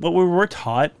we were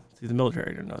taught. See, the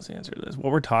military knows the answer to this.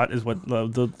 What we're taught is what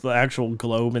the actual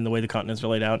globe and the way the continents are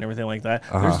laid out and everything like that.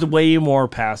 There's way more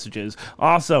passages.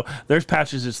 Also, there's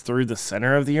passages through the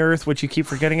center of the Earth, which you keep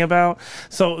forgetting about.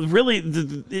 So really,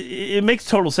 it makes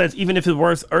total sense. Even if the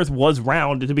Earth was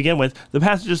round to begin with, the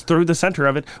passages through the center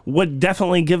of it would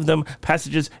definitely give them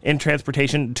passages and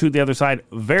transportation to the other side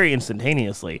very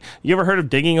instantaneously. You ever heard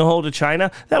of digging a hole to China?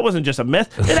 That wasn't just a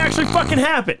myth. It actually fucking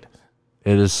happened.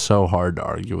 It is so hard to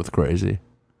argue with crazy.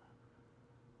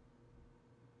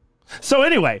 So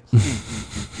anyway,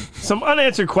 some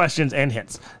unanswered questions and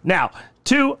hints. Now,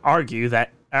 to argue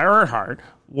that Earhart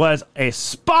was a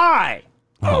spy.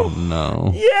 Oh,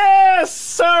 no. Yes,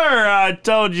 sir. I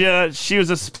told you she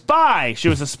was a spy. She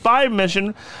was a spy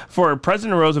mission for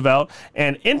President Roosevelt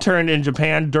and interned in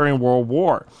Japan during World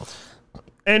War.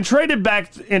 And traded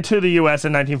back into the U.S.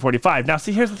 in 1945. Now,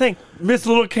 see, here's the thing. Miss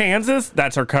Little Kansas,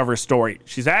 that's her cover story.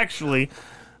 She's actually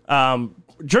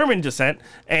German descent,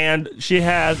 and she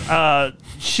has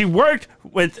she worked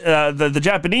with the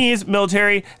Japanese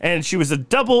military, and she was a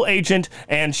double agent,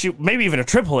 and she maybe even a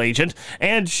triple agent,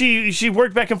 and she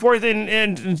worked back and forth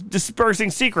in dispersing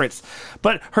secrets.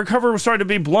 But her cover was starting to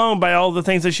be blown by all the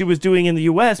things that she was doing in the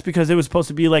U.S. because it was supposed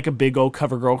to be like a big old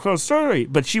cover girl story,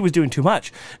 but she was doing too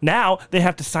much. Now they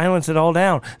have to silence it all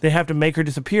down. They have to make her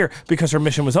disappear because her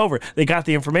mission was over. They got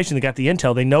the information, they got the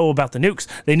intel, they know about the nukes,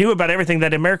 they knew about everything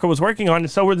that America was working on,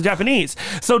 and so were the Japanese.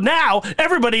 So now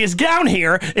everybody is down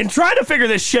here and trying to figure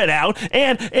this shit out,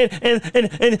 and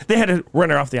they had to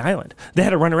run her off the island. They had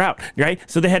to run her out, right?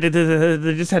 So they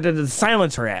just had to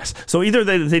silence her ass. So either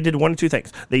they did one of two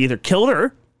things. They either killed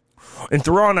her and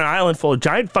threw her on an island full of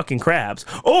giant fucking crabs,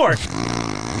 or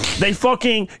they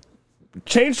fucking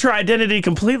changed her identity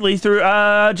completely through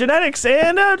genetics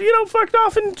and, fucked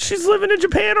off, and she's living in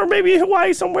Japan or maybe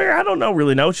Hawaii somewhere. I don't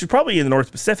really know. She's probably in the North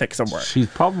Pacific somewhere. She's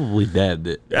probably dead.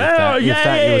 If that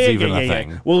was even a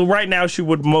thing. Well, right now she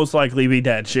would most likely be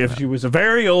dead if she was a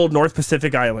very old North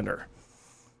Pacific Islander.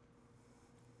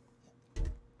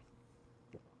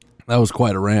 That was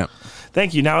quite a rant.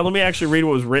 Thank you. Now let me actually read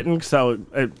what was written so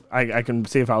I can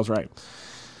see if I was right.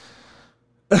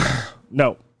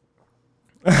 No.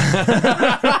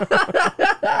 That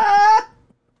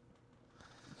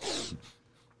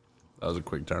was a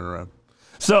quick turnaround.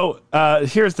 So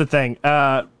here's the thing.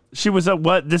 She was a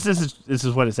what? This is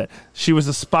what it said. She was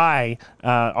a spy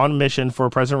on a mission for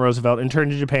President Roosevelt,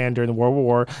 interned in Japan during the World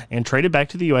War, and traded back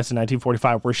to the U.S. in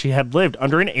 1945, where she had lived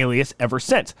under an alias ever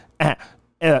since.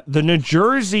 The New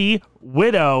Jersey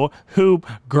widow who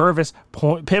Gervis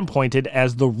pinpointed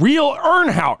as the real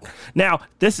Earhart. Now,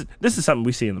 this is something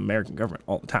we see in the American government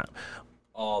all the time.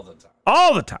 All the time.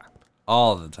 All the time.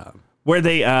 All the time. Where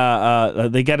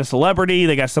they get a celebrity,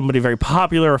 they got somebody very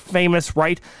popular or famous,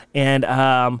 right? And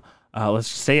let's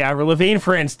say Avril Lavigne,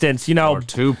 for instance, or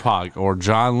Tupac, or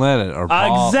John Lennon, or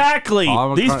Paul. Exactly.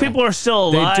 These people are still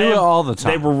alive. They do it all the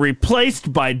time. They were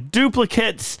replaced by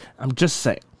duplicates. I'm just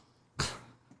saying.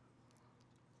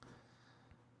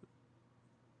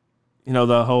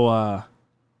 The whole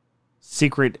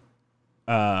secret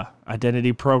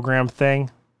identity program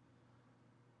thing.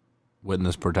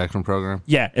 Witness protection program?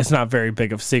 Yeah, it's not very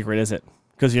big of a secret, is it?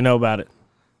 Because you know about it.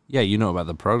 Yeah, you know about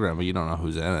the program, but you don't know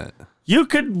who's in it. You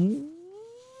could...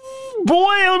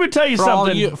 Boy, let me tell you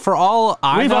something. We've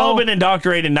all been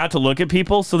indoctrinated not to look at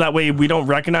people, so that way we don't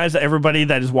recognize everybody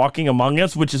that is walking among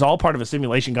us, which is all part of a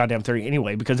simulation goddamn theory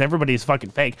anyway, because everybody is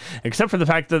fucking fake, except for the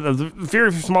fact that the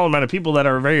very small amount of people that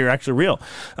are actually real.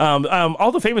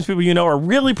 All the famous people are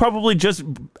really probably just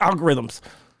algorithms.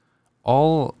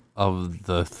 All of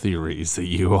the theories that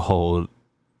you hold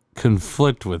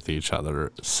conflict with each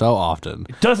other so often.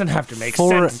 It doesn't have to make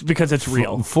sense because it's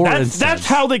real. That's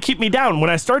how they keep me down. When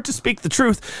I start to speak the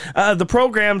truth, the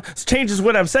program changes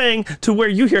what I'm saying to where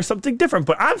you hear something different,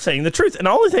 but I'm saying the truth, and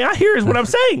the only thing I hear is what I'm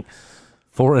saying.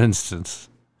 For instance,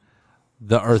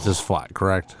 the Earth is flat,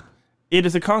 correct? It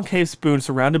is a concave spoon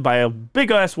surrounded by a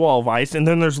big-ass wall of ice, and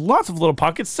then there's lots of little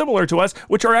pockets similar to us,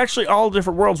 which are actually all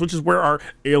different worlds, which is where our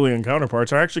alien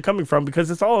counterparts are actually coming from,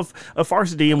 because it's all a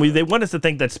farcity, and they want us to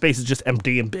think that space is just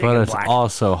empty and big and black. But it's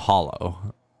also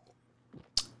hollow.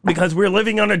 Because we're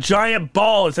living on a giant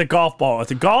ball. It's a golf ball.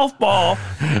 It's a golf ball.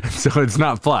 So it's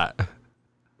not flat.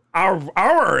 Our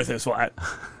Earth is flat.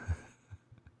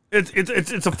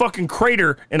 It's a fucking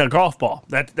crater in a golf ball.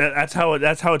 That's how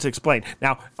it's explained.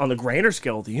 Now, on the grander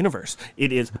scale of the universe,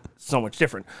 it is so much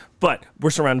different. But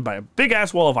we're surrounded by a big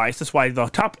ass wall of ice. That's why the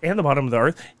top and the bottom of the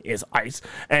Earth is ice,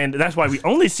 and that's why we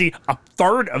only see a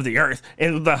third of the Earth.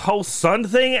 And the whole sun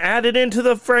thing added into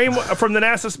the frame from the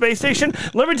NASA space station.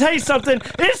 Let me tell you something.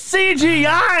 It's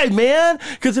CGI, man.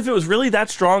 Because if it was really that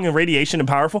strong and radiation and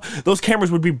powerful, those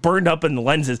cameras would be burned up in the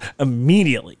lenses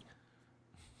immediately.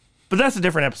 But that's a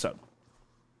different episode.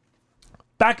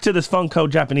 back to this phone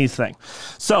code Japanese thing.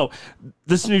 So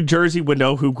this New Jersey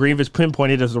widow, who Grievous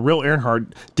pinpointed as the real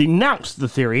Earhart, denounced the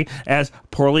theory as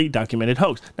poorly documented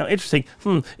hoax. Now, interesting,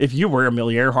 if you were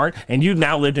Amelia Earhart and you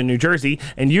now lived in New Jersey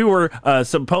and you were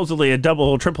supposedly a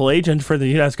triple agent for the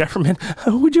U.S. government,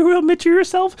 would you admit to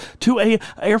yourself, to a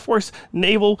Air Force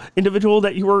naval individual,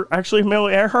 that you were actually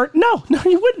Amelia Earhart? No,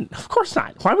 you wouldn't. Of course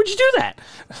not. Why would you do that?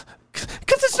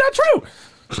 Because it's not true.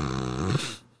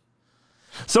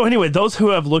 So anyway, those who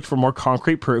have looked for more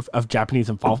concrete proof of Japanese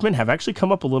involvement have actually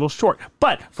come up a little short.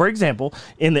 But, for example,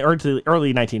 in the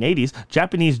early 1980s,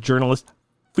 Japanese journalist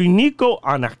Fumiko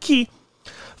Anaki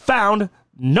found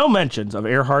no mentions of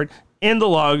Earhart in the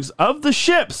logs of the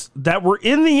ships that were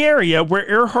in the area where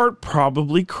Earhart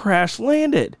probably crash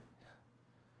landed.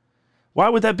 Why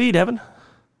would that be, Devin?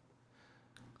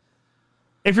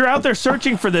 If you're out there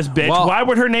searching for this bitch, why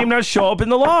would her name not show up in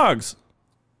the logs?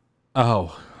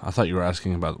 Oh, I thought you were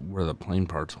asking about where the plane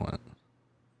parts went.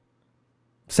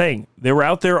 Saying they were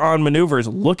out there on maneuvers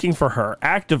looking for her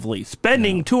actively,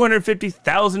 spending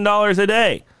 $250,000 a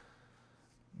day.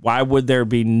 Why would there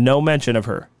be no mention of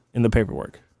her in the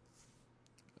paperwork?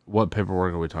 What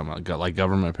paperwork are we talking about? Like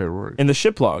government paperwork? In the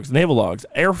ship logs, naval logs,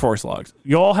 Air Force logs.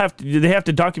 They have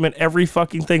to document every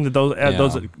fucking thing that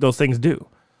those things do.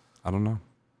 I don't know.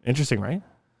 Interesting, right?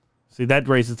 See, that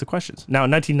raises the questions. Now,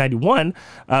 in 1991,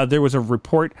 there was a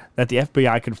report that the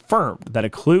FBI confirmed that a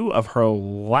clue of her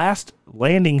last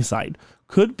landing site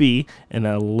could be an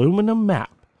aluminum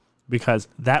map, because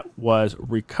that was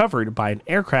recovered by an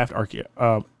aircraft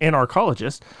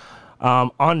archaeologist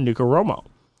on Nukuromo,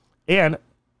 and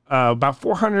about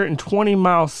 420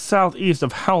 miles southeast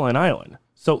of Howland Island.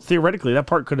 So theoretically, that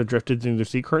part could have drifted through the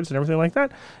sea currents and everything like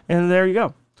that. And there you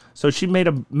go. So she made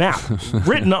a map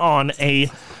written on a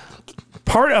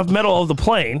part of metal of the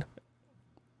plane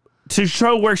to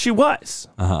show where she was.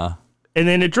 And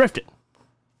then it drifted.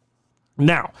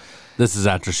 Now, this is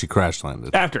after she crash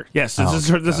landed. After, yes.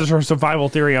 This is her survival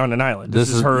theory on an island. This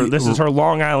is her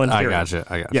Long Island theory. I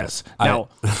gotcha. Yes. Now,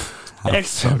 I knew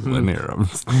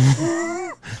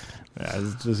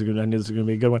this was going to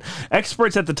be a good one.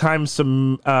 Experts at the time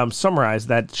summarized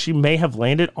that she may have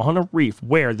landed on a reef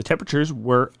where the temperatures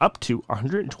were up to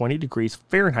 120 degrees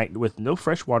Fahrenheit with no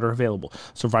fresh water available.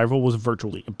 Survival was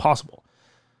virtually impossible.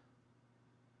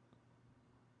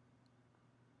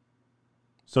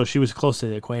 So she was close to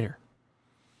the equator.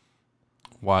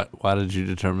 Why did you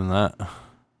determine that?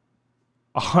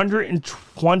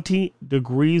 120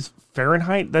 degrees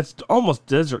Fahrenheit? That's almost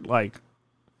desert-like.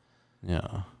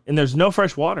 Yeah. And there's no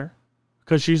fresh water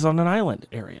because she's on an island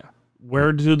area.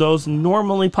 Where do those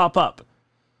normally pop up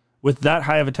with that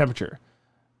high of a temperature?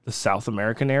 The South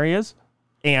American areas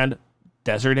and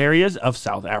desert areas of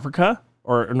South Africa,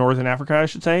 or Northern Africa, I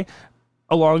should say,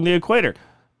 along the equator.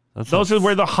 Those are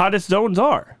where the hottest zones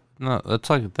are. No, that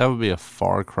would be a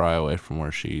far cry away from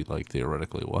where she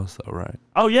theoretically was, though, right?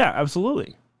 Oh yeah,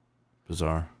 absolutely.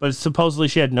 Bizarre. But supposedly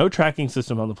she had no tracking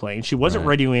system on the plane. She wasn't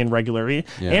radioing regularly,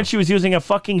 and she was using a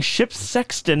fucking ship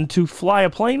sextant to fly a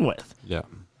plane with. Yeah.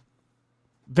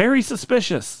 Very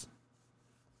suspicious.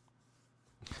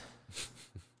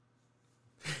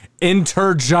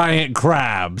 Enter giant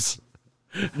crabs.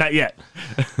 Not yet.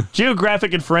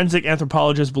 Geographic and forensic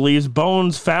anthropologist believes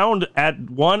bones found at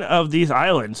one of these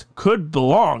islands could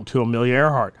belong to Amelia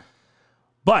Earhart.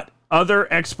 But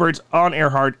other experts on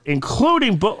Earhart,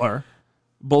 including Butler,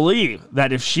 believe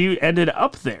that if she ended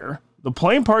up there, the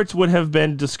plane parts would have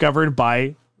been discovered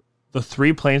by the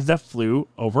 3 planes that flew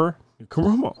over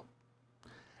Nukuromo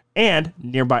and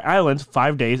nearby islands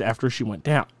 5 days after she went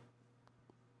down.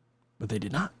 But they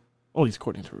did not, at least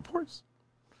according to reports.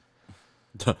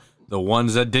 The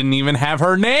ones that didn't even have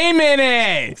her name in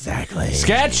it. Exactly.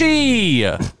 Sketchy.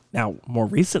 Now, more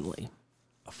recently,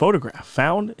 a photograph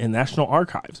found in National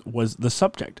Archives was the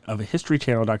subject of a History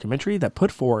Channel documentary that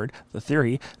put forward the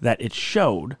theory that it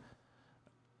showed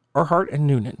Earhart and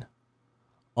Noonan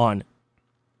on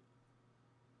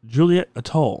Juliet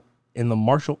Atoll in the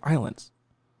Marshall Islands.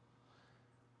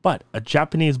 But a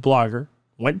Japanese blogger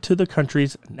went to the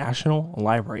country's National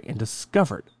Library and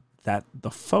discovered that the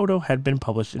photo had been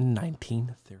published in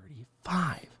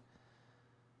 1935.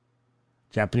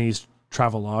 Japanese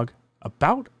travelogue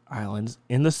about islands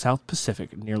in the South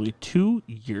Pacific nearly 2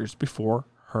 years before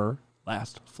her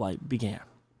last flight began.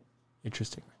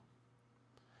 Interesting.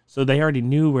 So they already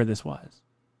knew where this was.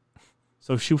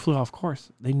 So if she flew off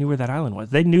course, they knew where that island was.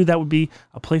 They knew that would be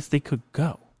a place they could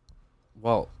go.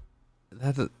 Well,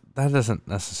 that doesn't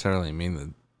necessarily mean that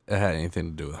it had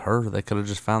anything to do with her. They could have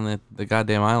just found the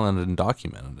goddamn island and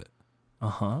documented it.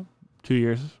 2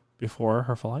 years before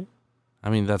her flight. I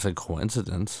mean, that's a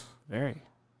coincidence. Very.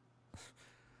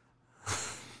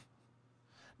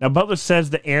 Now, Butler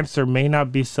says the answer may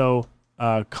not be so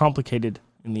complicated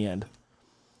in the end,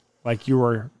 like you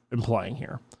were implying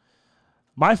here.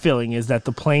 My feeling is that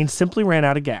the plane simply ran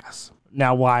out of gas.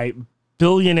 Now, why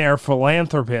billionaire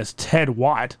philanthropist Ted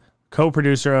Watt,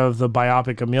 co-producer of the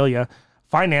biopic Amelia,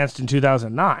 financed in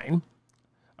 2009,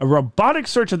 a robotic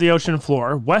search of the ocean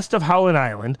floor west of Howland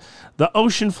Island, the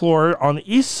ocean floor on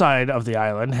the east side of the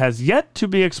island has yet to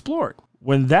be explored.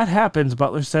 When that happens,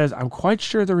 Butler says, I'm quite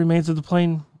sure the remains of the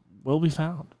plane will be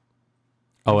found.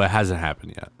 Oh, it hasn't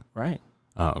happened yet. Right.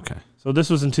 Oh, okay. So this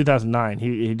was in 2009.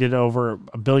 He did over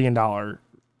 $1 billion or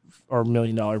 $1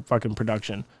 million fucking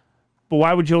production. But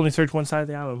why would you only search one side of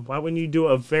the island? Why wouldn't you do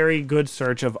a very good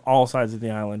search of all sides of the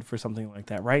island for something like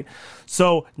that, right?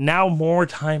 So now more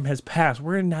time has passed.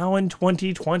 We're now in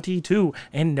 2022,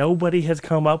 and nobody has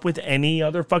come up with any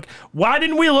other fuck. Why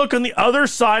didn't we look on the other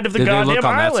side of the goddamn they look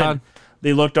on island? that side?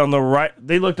 They looked on the right.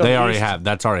 They looked on They the already east. have.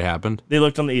 That's already happened. They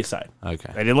looked on the east side.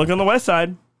 Okay. They didn't look on the west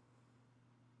side.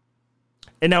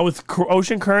 And now with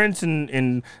ocean currents and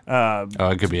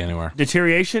it could be anywhere.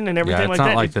 deterioration and everything Yeah, it's like not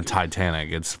that, like the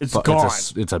Titanic. It's gone.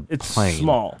 It's a plane.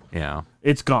 Small. Yeah.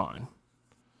 It's gone.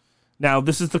 Now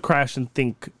this is the crash and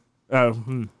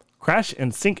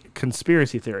sink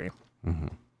conspiracy theory. Mm-hmm.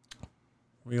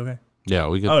 Are you okay? Yeah,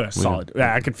 we could. Oh, that's solid.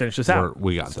 Yeah, I could finish this out.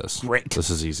 We got this. Great. This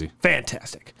is easy.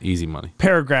 Fantastic. Easy money.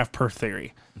 Paragraph per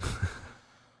theory.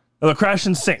 The crash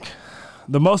and sink.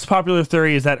 The most popular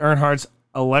theory is that Earhart's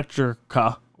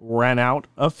Electrica ran out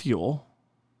of fuel,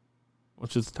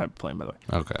 which is the type of plane, by the way.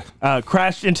 Okay.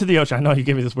 Crashed into the ocean. I know you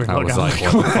gave me this weird I look. was like,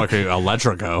 what the fuck are you,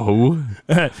 Electrica? Who?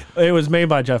 It was made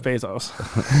by Jeff Bezos.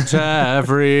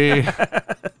 Jeffrey.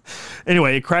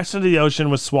 Anyway, it crashed into the ocean,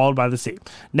 was swallowed by the sea.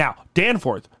 Now,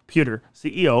 Danforth Puter,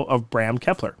 CEO of Bram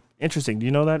Kepler. Interesting. Do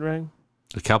you know that, right?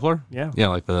 The Kepler? Yeah. Yeah,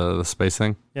 like the space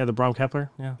thing? Yeah, the Bram Kepler.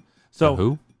 Yeah. So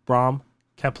who? Bram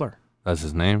Kepler. That's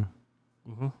his name?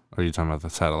 Mm-hmm. Or are you talking about the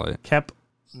satellite?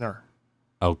 Kepler.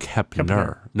 Oh, Kepler.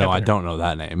 Kepler. No, I Kepler. don't know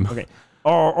that name. Okay.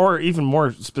 Or even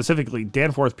more specifically,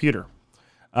 Danforth Puter.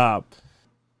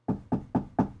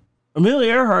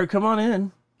 Amelia Earhart, come on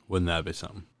in. Wouldn't that be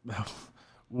something?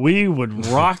 We would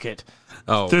rocket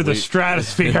through the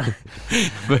stratosphere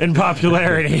in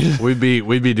popularity. We'd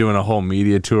be doing a whole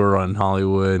media tour on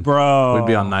Hollywood. Bro. We'd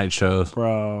be on night shows.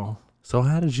 Bro. So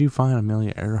how did you find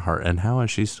Amelia Earhart, and how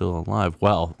is she still alive?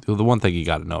 Well, the one thing you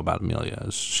got to know about Amelia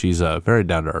is she's very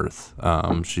down to earth.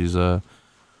 She's a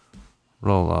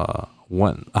real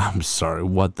I'm sorry.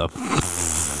 What the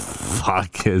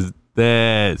fuck is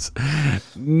this?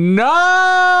 No.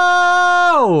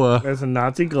 There's a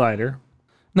Nazi glider.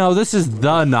 No, this is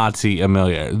the Nazi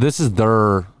Amelia. This is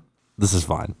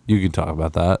fine. You can talk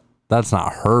about that. That's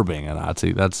not her being a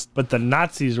Nazi. But the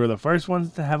Nazis were the first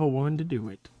ones to have a woman to do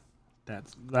it.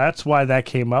 That's why that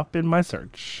came up in my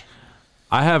search.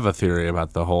 I have a theory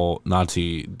about the whole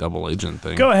Nazi double agent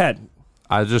thing. Go ahead.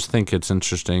 I just think it's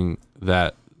interesting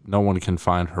that no one can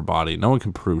find her body. No one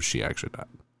can prove she actually died.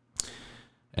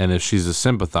 And if she's a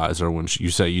sympathizer, when you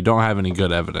say you don't have any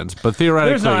good evidence, but theoretically,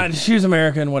 There's not. She's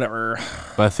American, whatever.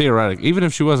 But theoretically, even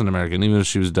if she wasn't American, even if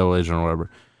she was double agent or whatever,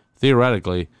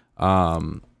 theoretically,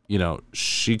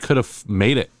 she could have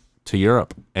made it to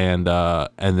Europe and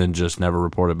then just never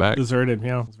reported back. Deserted,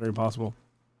 yeah, it's very possible.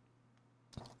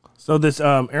 So this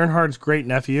Earhart's great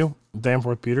nephew,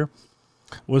 Danforth Puter,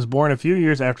 was born a few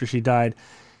years after she died.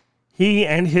 He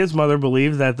and his mother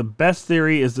believe that the best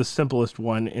theory is the simplest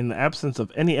one. In the absence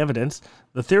of any evidence,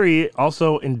 the theory,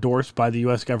 also endorsed by the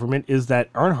U.S. government, is that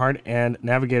Earhart and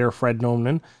navigator Fred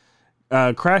Noman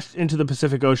crashed into the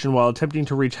Pacific Ocean while attempting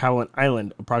to reach Howland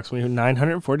Island, approximately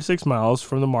 946 miles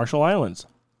from the Marshall Islands.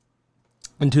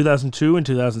 In 2002 and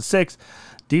 2006,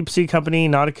 deep-sea company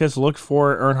Nauticus looked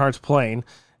for Earhart's plane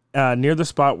near the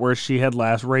spot where she had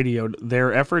last radioed.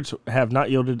 Their efforts have not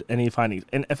yielded any findings.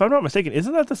 And if I'm not mistaken,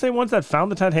 isn't that the same ones that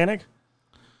found the Titanic?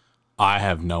 I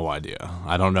have no idea.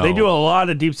 I don't know. They do a lot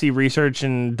of deep-sea research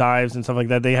and dives and stuff like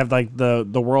that. They have like the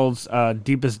world's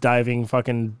deepest diving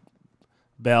fucking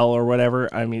bell or whatever.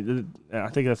 I mean, I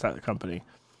think that's that company.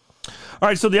 All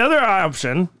right, so the other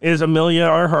option is Amelia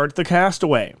Earhart, the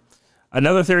castaway.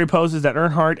 Another theory poses that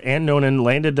Earhart and Nonan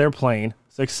landed their plane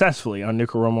successfully on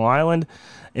Nuku'alofa Island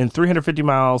in 350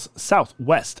 miles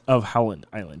southwest of Howland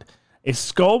Island. A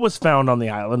skull was found on the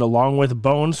island along with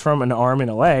bones from an arm and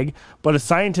a leg, but a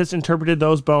scientist interpreted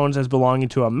those bones as belonging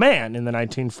to a man in the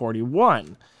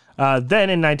 1941. Then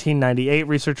in 1998,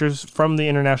 researchers from the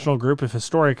International Group of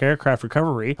Historic Aircraft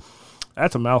Recovery,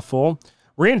 that's a mouthful,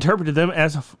 reinterpreted them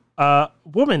as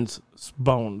woman's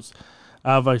bones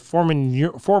of a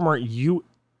former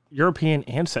European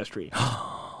ancestry.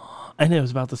 And it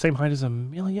was about the same height as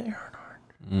Amelia Earhart.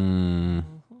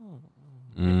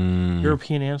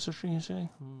 European ancestry, you say?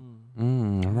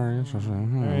 Very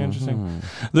interesting. Very interesting.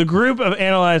 The group of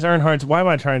analyzed Earhart's... Why am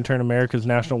I trying to turn America's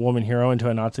national woman hero into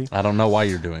a Nazi? I don't know why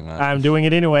you're doing that. I'm doing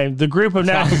it anyway. The group of...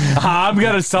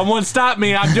 Someone stop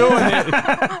me. I'm doing it.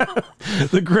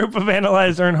 The group of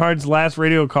analyzed Earhart's last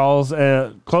radio calls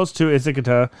close to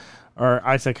Issaquah, or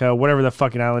Issaquah, whatever the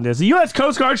fucking island is. The U.S.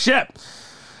 Coast Guard ship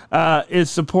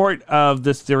is support of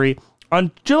this theory.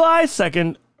 On July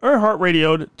 2nd, Earhart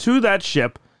radioed to that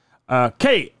ship,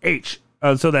 KH.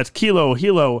 So that's Kilo,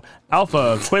 Hilo,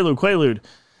 Alpha, Quaalude.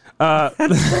 I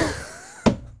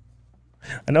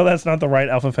know that's not the right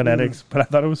alpha phonetics, but I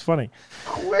thought it was funny.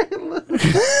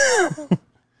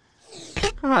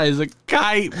 He's a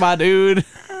kite, my dude.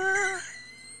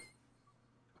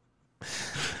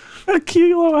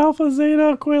 Kilo, Alpha,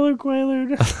 Zeta,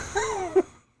 Quaalude.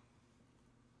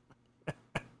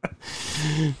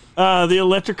 The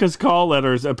Electrica's call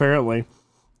letters, apparently.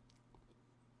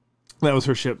 That was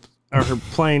her ship. Or her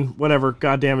plane, whatever.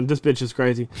 God damn it, this bitch is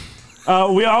crazy.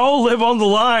 We all live on the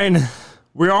line.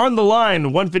 We're on the line,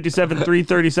 157,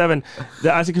 337.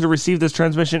 The Isaac could have received this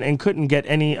transmission and couldn't get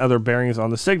any other bearings on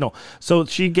the signal. So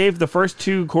she gave the first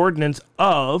two coordinates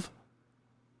of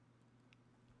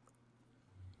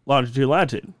longitude,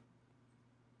 latitude.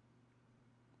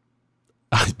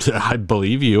 I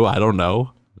believe you. I don't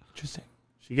know. Interesting.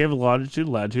 She gave a longitude,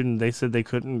 latitude, and they said they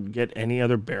couldn't get any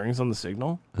other bearings on the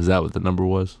signal. Is that what the number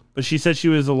was? But she said she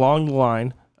was along the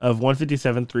line of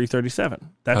 157, 337.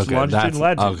 That's longitude and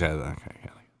latitude. Okay.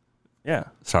 Yeah.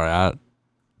 Sorry,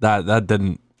 that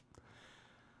didn't.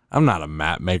 I'm not a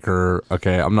map maker.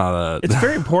 Okay, I'm not a. It's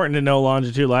very important to know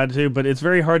longitude, latitude, but it's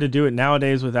very hard to do it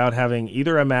nowadays without having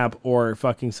either a map or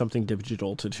fucking something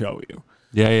digital to show you.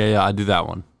 Yeah. I do that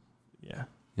one. Yeah,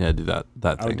 I do that I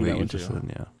would thing do that that you one just too. said.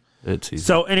 Yeah, it's easy.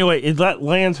 So anyway, that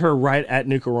lands her right at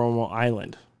Nuku'alofa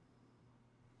Island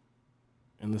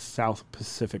in the South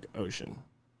Pacific Ocean.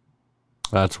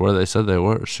 That's where they said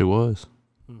she was.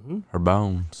 Mm-hmm. Her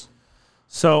bones.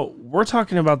 So we're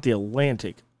talking about the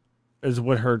Atlantic, is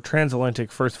what her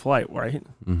transatlantic first flight, right?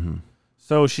 Mm-hmm.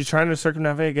 So she's trying to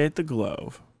circumnavigate the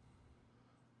globe.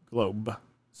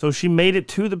 So she made it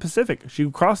to the Pacific.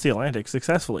 She crossed the Atlantic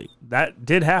successfully. That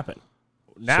did happen.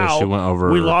 Now so she went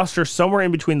over. We lost her somewhere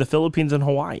in between the Philippines and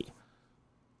Hawaii.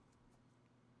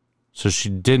 So she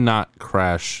did not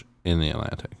crash in the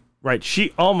Atlantic. Right.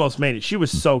 She almost made it. She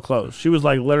was so close. She was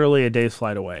like literally a day's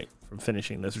flight away from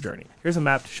finishing this journey. Here's a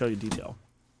map to show you detail.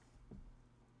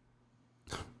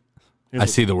 I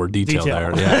see the word detail.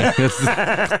 There.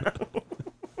 Yeah.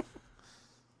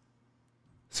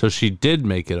 So she did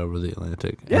make it over the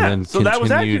Atlantic. Yeah, and then so that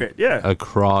was accurate. Yeah.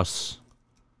 Across.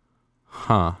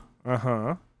 Huh.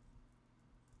 Uh-huh.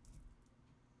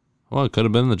 Well, it could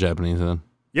have been the Japanese then.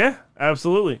 Yeah,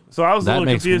 absolutely. So I was a little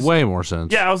confused. That makes way more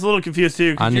sense. Yeah, I was a little confused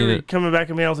too. Because you were coming back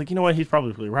at me, I was like, you know what? He's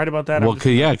probably right about that. Well,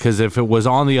 because if it was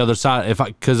on the other side,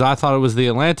 because I thought it was the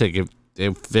Atlantic.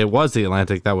 If it was the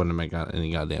Atlantic, that wouldn't make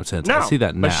any goddamn sense. No, I see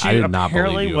that now. But she I did not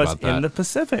apparently believe you was about that. in the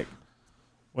Pacific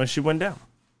when she went down.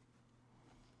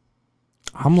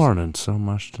 I'm learning so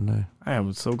much today. I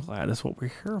am so glad. That's what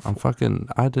we're here for.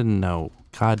 I didn't know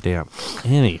goddamn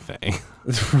anything.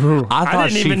 I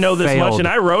didn't even know this much, and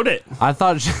I wrote it. I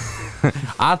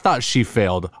thought she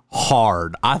failed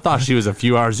hard. I thought she was a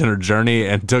few hours in her journey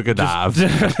and took a dive.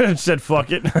 Said, fuck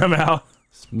it, I'm out.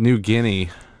 New Guinea.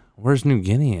 Where's New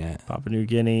Guinea at? Papua New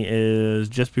Guinea is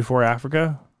just before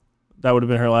Africa. That would have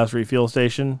been her last refuel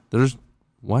station. There's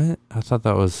what? I thought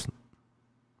that was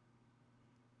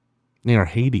near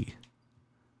Haiti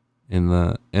in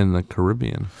the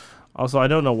Caribbean. Also, I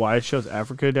don't know why it shows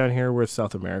Africa down here where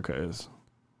South America is.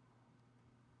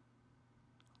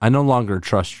 I no longer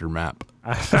trust your map.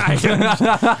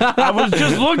 I was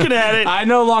just looking at it. I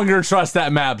no longer trust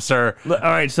that map, sir. All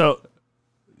right, so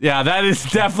yeah, that is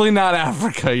definitely not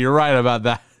Africa. You're right about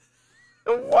that.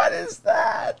 What is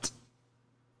that?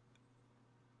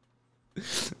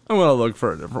 I'm gonna look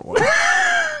for a different one.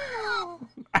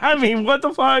 I mean, what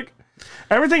the fuck?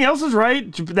 Everything else is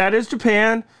right. That is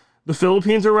Japan. The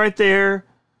Philippines are right there.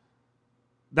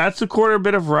 That's a quarter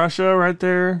bit of Russia right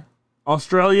there.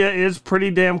 Australia is pretty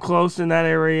damn close in that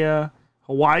area.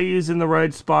 Hawaii is in the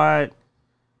right spot.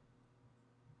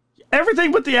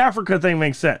 Everything but the Africa thing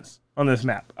makes sense on this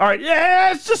map. All right,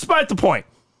 yeah, it's despite the point.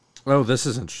 Oh, this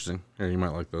is interesting. Here, you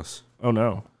might like this. Oh,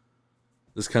 no.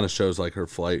 This kind of shows like her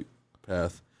flight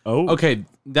path. Oh. Okay,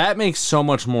 that makes so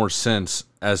much more sense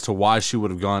as to why she would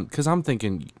have gone. Because I'm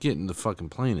thinking, get in the fucking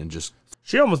plane and just...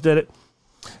 She almost did it.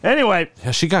 Anyway. Yeah,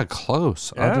 she got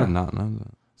close. Yeah. I did not know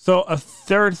that. So a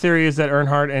third theory is that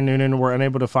Earhart and Noonan were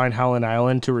unable to find Howland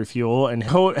Island to refuel and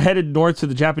headed north to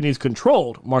the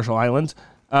Japanese-controlled Marshall Islands,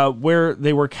 where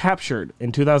they were captured.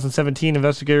 In 2017,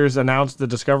 investigators announced the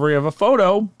discovery of a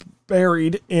photo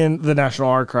buried in the National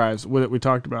Archives that we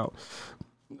talked about.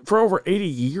 For over 80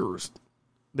 years,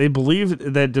 they believed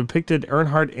that depicted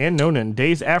Earhart and Noonan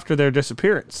days after their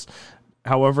disappearance.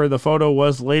 However, the photo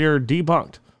was later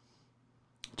debunked.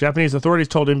 Japanese authorities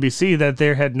told NBC that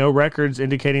there had no records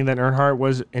indicating that Earhart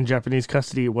was in Japanese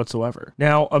custody whatsoever.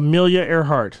 Now, Amelia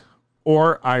Earhart,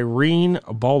 or Irene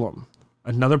Bolam,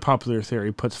 another popular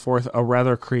theory, puts forth a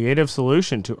rather creative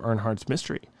solution to Earhart's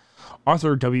mystery.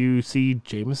 Author W.C.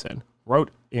 Jameson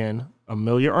wrote in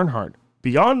Amelia Earhart,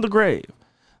 Beyond the Grave,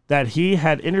 that he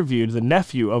had interviewed the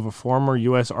nephew of a former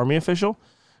U.S. Army official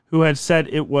who had said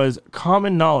it was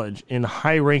common knowledge in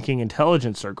high-ranking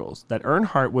intelligence circles that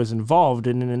Earhart was involved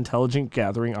in an intelligence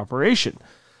gathering operation.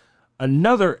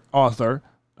 Another author,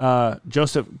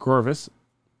 Joseph Gorvis,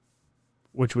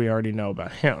 which we already know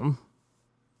about him,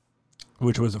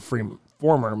 which was a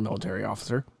former military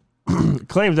officer,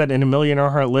 claims that in Amelia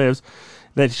Earhart lives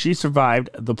that she survived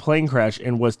the plane crash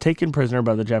and was taken prisoner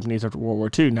by the Japanese after World War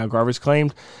II. Now, Garvis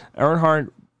claimed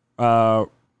Earhart,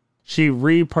 she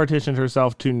repartitioned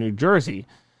herself to New Jersey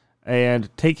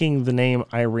and taking the name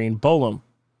Irene Bolam.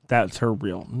 That's her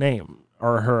real name,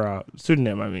 or her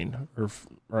pseudonym, I mean,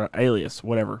 or alias,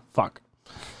 whatever. Fuck.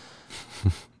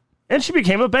 And she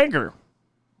became a banker.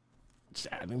 Just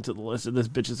adding to the list of this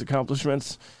bitch's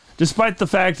accomplishments. Despite the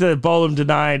fact that Bolam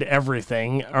denied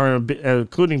everything,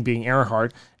 including being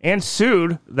Earhart, and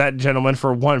sued that gentleman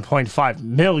for $1.5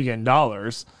 million.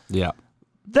 Yeah.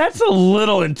 That's a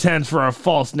little intense for a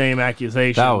false name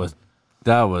accusation.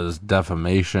 That was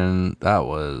defamation. That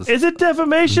was... Is it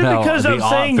defamation? No, because I'm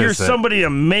saying you're somebody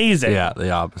amazing. Yeah,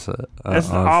 the opposite. That's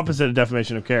the opposite of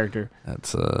defamation of character.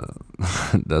 That's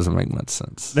doesn't make much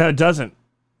sense. No, it doesn't.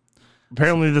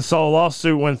 Apparently the Saul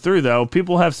lawsuit went through, though.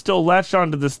 People have still latched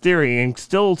onto this theory and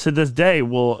still to this day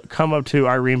will come up to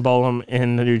Irene Bolam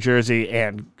in New Jersey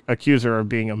and accuse her of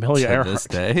being Amelia Earhart. To this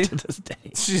day? To this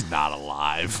day. She's not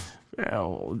alive.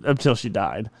 Well, until she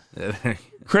died.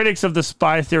 Critics of the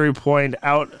spy theory point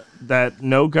out that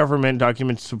no government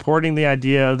documents supporting the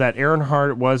idea that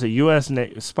Earhart was a U.S.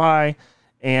 spy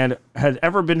and had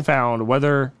ever been found,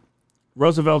 whether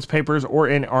Roosevelt's papers or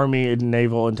in Army and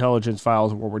Naval intelligence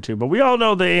files of World War II. But we all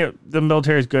know the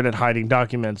military is good at hiding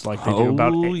documents like they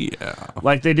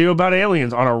do about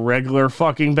aliens on a regular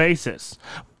fucking basis.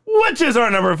 Which is our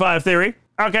number 5 theory.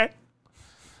 Okay.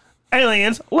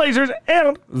 Aliens, lasers,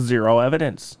 and zero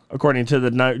evidence. According to the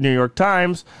New York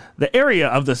Times, the area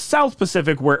of the South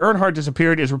Pacific where Earhart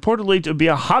disappeared is reportedly to be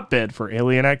a hotbed for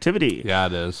alien activity. Yeah,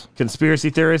 it is. Conspiracy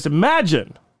theorists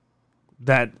imagine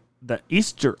that the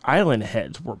Easter Island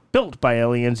heads were built by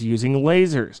aliens using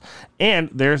lasers. And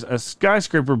there's a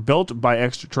skyscraper built by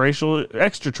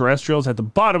extraterrestrials at the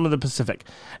bottom of the Pacific.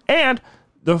 And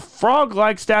the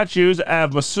frog-like statues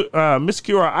of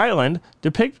Miscura Island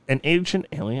depict an ancient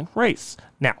alien race.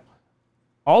 Now,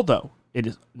 although it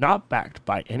is not backed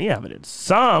by any evidence,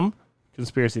 some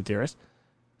conspiracy theorists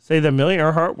say that Amelia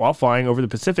Earhart, while flying over the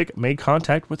Pacific, made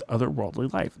contact with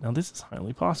otherworldly life. Now, this is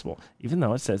highly possible, even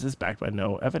though it says it's backed by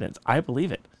no evidence. I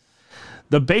believe it.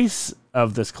 The base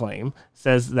of this claim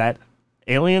says that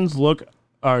aliens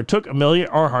took Amelia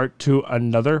Earhart to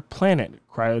another planet,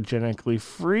 cryogenically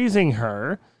freezing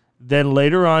her, then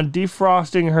later on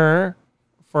defrosting her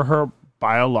for her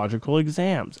biological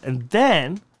exams.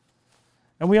 And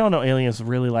we all know aliens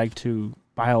really like to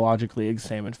biologically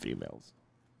examine females.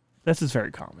 This is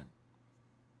very common.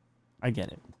 I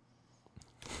get it.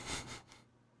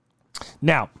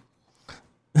 Now,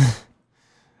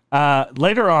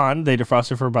 later on, they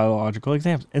defrosted for biological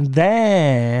exams. And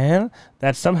then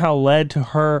that somehow led to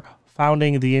her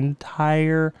founding the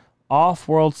entire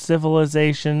off-world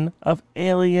civilization of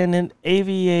alien and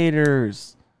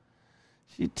aviators.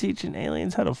 She teaching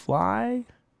aliens how to fly?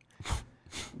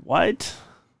 What?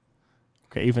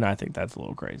 Okay, even I think that's a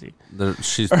little crazy. They're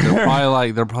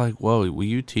probably like, whoa, will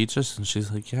you teach us? And she's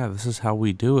like, yeah, this is how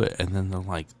we do it. And then they're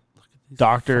like, look at these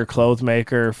doctor, clothes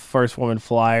maker, first woman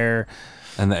flyer,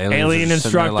 and the alien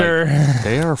instructor. Like,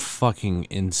 they are fucking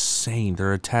insane.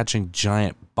 They're attaching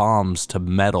giant bombs to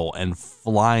metal and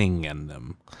flying in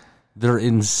them. They're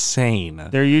insane.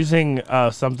 They're using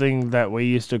something that we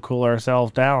used to cool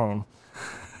ourselves down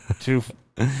to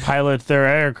pilot their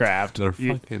aircraft. They're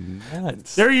fucking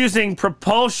nuts. They're using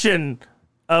propulsion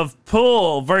of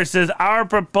pull versus our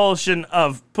propulsion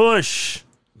of push.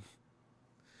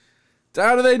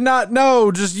 How do they not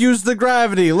know? Just use the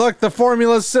gravity. Look, the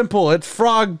formula's simple. It's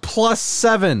frog plus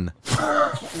 7.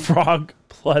 Frog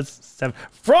plus 7.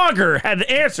 Frogger had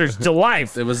answers to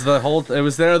life. It was there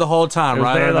the whole time,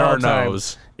 right under our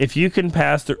nose. If you can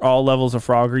pass through all levels of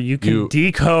Frogger, you can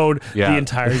decode the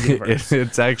entire universe.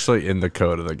 It's actually in the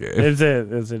code of the game. It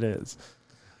is.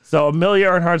 So Amelia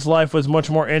Earhart's life was much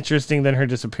more interesting than her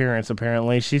disappearance,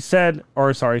 apparently. Said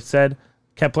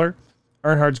Kepler,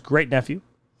 Earhart's great-nephew.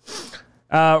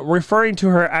 Referring to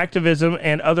her activism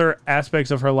and other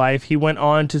aspects of her life, he went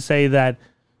on to say that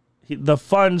the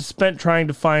funds spent trying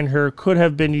to find her could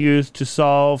have been used to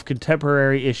solve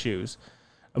contemporary issues.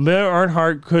 Amelia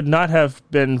Earhart could not have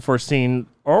been foreseen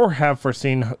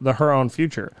her own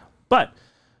future. But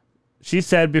she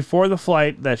said before the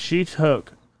flight that she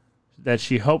hoped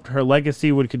her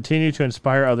legacy would continue to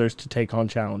inspire others to take on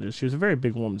challenges. She was a very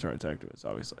big women's rights activist,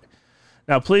 obviously.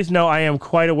 Now, please know I am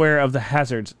quite aware of the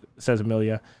hazards, says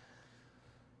Amelia.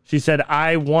 She said,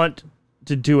 I want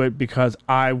to do it because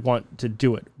I want to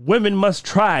do it. Women must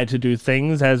try to do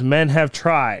things as men have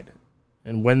tried.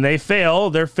 And when they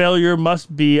fail, their failure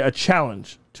must be a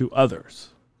challenge to others.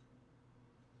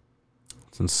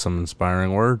 It's some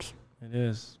inspiring words. It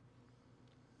is.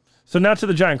 So now to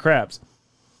the giant crabs.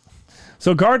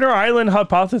 So Gardner Island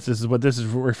hypothesis is what this is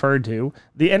referred to.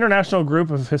 The International Group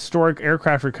of Historic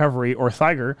Aircraft Recovery, or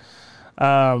THIGER,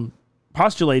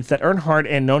 postulates that Earhart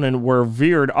and Noonan were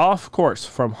veered off course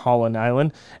from Holland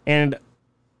Island and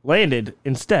landed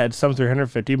instead some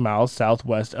 350 miles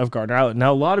southwest of Gardner Island.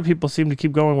 Now, a lot of people seem to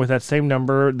keep going with that same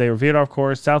number. They were veered off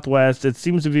course southwest. It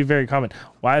seems to be very common.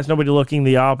 Why is nobody looking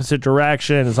the opposite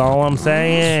direction is all I'm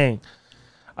saying.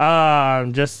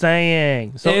 I'm just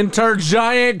saying. So, enter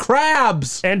giant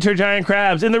crabs. in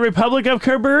the Republic of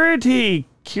Kiribati.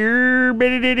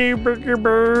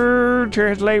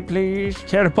 Translate, please.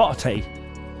 Kiribati.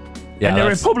 Yeah, in the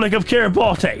Republic of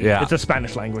Kiribati. Yeah. It's a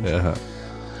Spanish language. Yeah.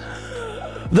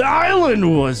 The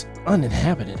island was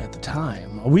uninhabited at the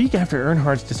time. A week after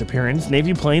Earhart's disappearance,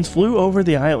 Navy planes flew over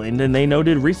the island and they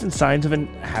noted recent signs of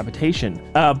habitation,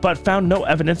 but found no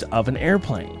evidence of an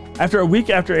airplane. After a week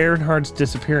after Earhart's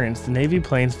disappearance, the Navy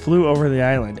planes flew over the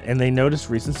island and they noticed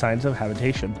recent signs of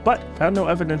habitation, but found no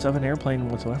evidence of an airplane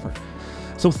whatsoever.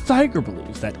 So THIGER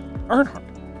believes that Earhart,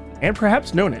 and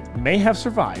perhaps Noonan, may have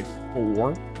survived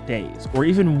 4 days or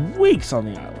even weeks on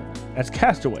the island as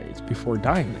castaways before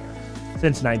dying there.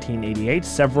 Since 1988,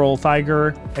 several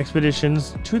THIGER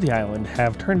expeditions to the island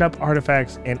have turned up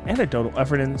artifacts and anecdotal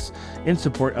evidence in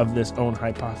support of this own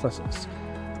hypothesis.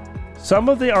 Some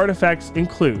of the artifacts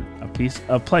include a piece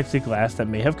of plexiglass that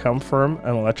may have come from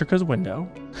an electrica's window,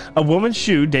 a woman's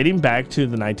shoe dating back to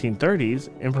the 1930s,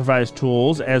 improvised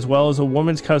tools, as well as a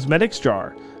woman's cosmetics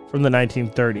jar from the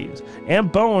 1930s,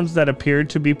 and bones that appeared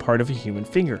to be part of a human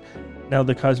finger. Now,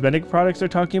 the cosmetic products they're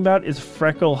talking about is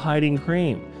freckle hiding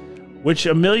cream, which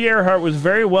Amelia Earhart was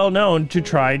very well known to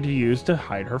try to use to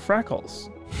hide her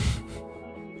freckles.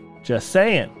 Just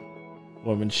saying.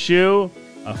 Woman's shoe,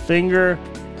 a finger,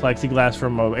 plexiglass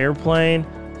from an airplane,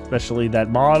 especially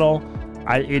that model.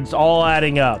 It's all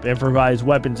adding up. Improvised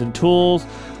weapons and tools.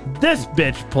 This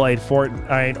bitch played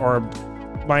Fortnite or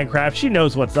Minecraft. She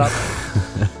knows what's up.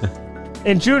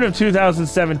 In June of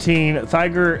 2017,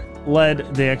 THIGER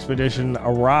led the expedition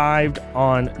arrived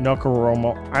on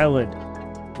Nuku'alofa Island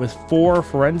with 4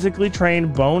 forensically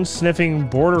trained bone-sniffing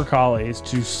border collies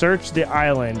to search the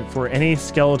island for any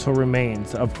skeletal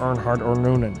remains of Earhart or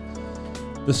Noonan.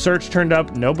 The search turned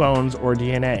up no bones or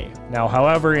DNA. Now,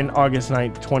 however, in August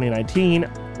 9, 2019,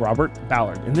 Robert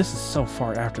Ballard, and this is so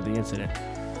far after the incident,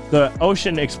 the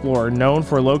ocean explorer known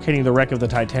for locating the wreck of the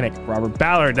Titanic, Robert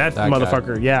Ballard, that's the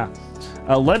motherfucker, yeah,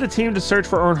 led a team to search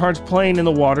for Earhart's plane in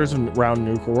the waters around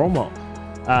Nuku'alofa.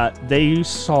 They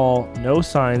saw no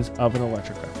signs of an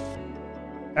Electrica.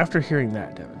 After hearing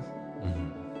that, Devin,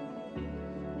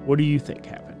 what do you think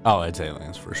happened? Oh, it's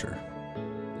aliens for sure.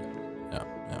 Yeah,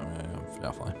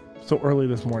 definitely. So early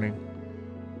this morning,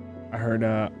 I heard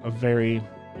a very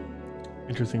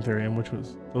interesting theory, in which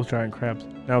was those giant crabs.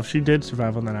 Now, if she did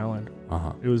survive on that island,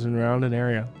 it was around an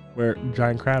area where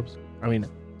giant crabs,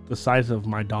 the size of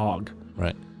my dog.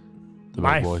 Right. The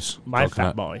big boys. My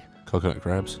fat boy. Coconut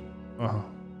crabs.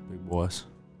 Big boys.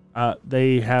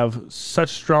 They have such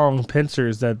strong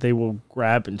pincers that they will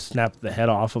grab and snap the head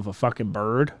off of a fucking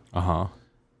bird.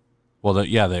 Well,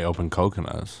 they open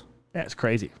coconuts. Yeah, it's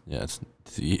crazy. Yeah,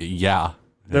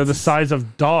 They're the size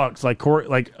of dogs, like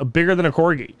bigger than a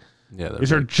corgi. Yeah,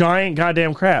 these are giant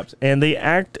goddamn crabs, and they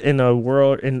act in a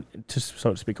world,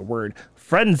 so to speak, a word,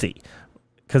 frenzy,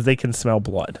 because they can smell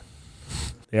blood.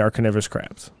 They are carnivorous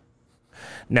crabs.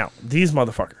 Now, these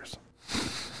motherfuckers,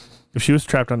 if she was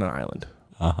trapped on an island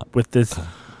with this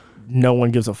no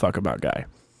one gives a fuck about guy.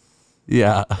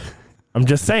 Yeah. I'm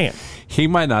just saying. He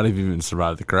might not have even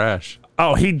survived the crash.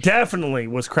 Oh, he definitely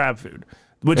was crab food,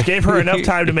 which gave her enough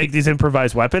time to make these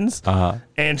improvised weapons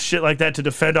and shit like that to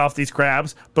defend off these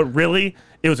crabs. But really,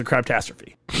 it was a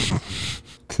crabtastrophe.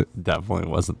 Definitely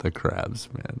wasn't the crabs,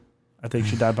 man. I think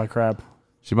she died by crab.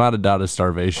 She might have died of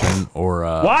starvation or...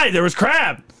 Why? There was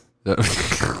crab!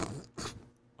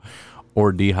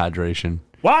 or dehydration.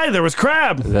 Why? There was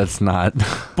crab! That's not...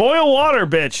 Boil water,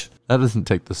 bitch! That doesn't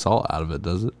take the salt out of it,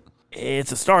 does it?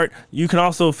 It's a start. You can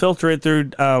also filter it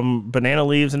through banana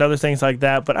leaves and other things like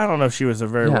that, but I don't know if she was a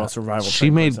very well survival. She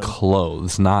made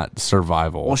clothes, not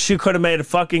survival. Well, she could have made a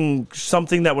fucking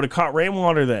something that would have caught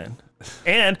rainwater then.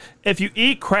 And if you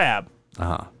eat crab...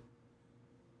 I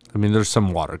mean, there's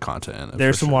some water content in it.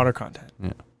 There's some water content.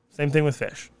 Yeah. Same thing with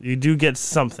fish. You do get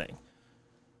something.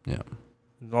 Yeah.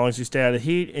 As long as you stay out of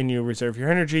heat and you reserve your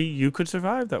energy, you could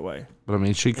survive that way. But I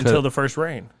mean, she could... Until the first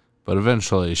rain. But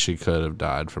eventually she could have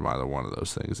died from either one of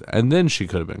those things. And then she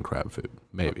could have been crab food.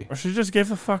 Maybe. Or she just gave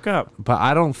the fuck up. But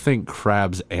I don't think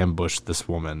crabs ambushed this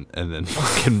woman and then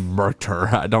fucking murked her.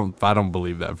 I don't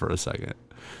believe that for a second.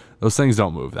 Those things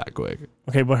don't move that quick.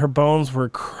 Okay, but her bones were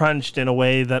crunched in a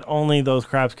way that only those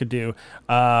crabs could do.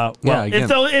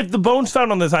 If the bones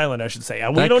found on this island, I should say.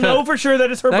 We don't know for sure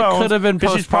that it's her bones. That could have been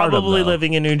because she's probably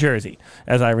living in New Jersey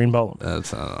as Irene Bolam.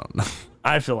 That's, I don't know.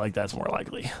 I feel like that's more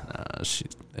likely.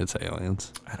 It's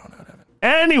aliens. I don't know.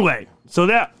 Anyway,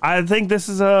 so I think this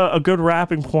is a good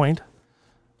wrapping point.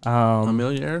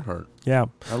 Amelia Earhart. Yeah.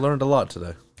 I learned a lot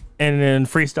today. And then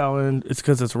freestyling, it's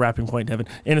because it's a wrapping point, Devin.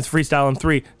 And it's freestyling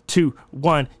 3, 2,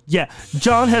 1. Yeah.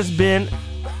 John has been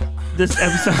this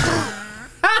episode.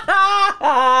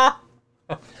 I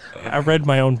read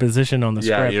my own position on the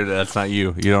script. Yeah, that's not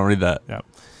you. You don't read that. Yeah.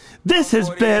 This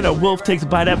has been a Wolf Takes a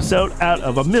Bite episode out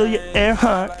of Amelia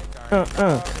Earhart.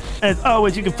 As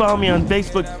always, you can follow me on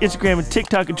Facebook, Instagram, and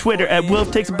TikTok and Twitter at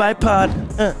Wolf Takes a Bite Pod.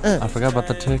 I forgot about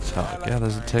the TikTok. Yeah,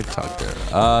 there's a TikTok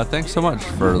there. Thanks so much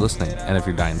for listening. And if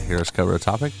you're dying to hear us cover a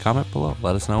topic, comment below.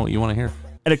 Let us know what you want to hear.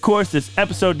 And of course, this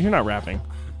episode, you're not rapping.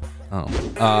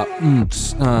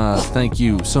 Thank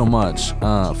you so much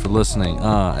for listening.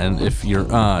 And if you're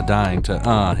dying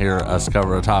to hear us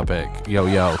cover a topic,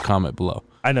 yo, comment below.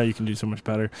 I know you can do so much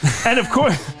better. And of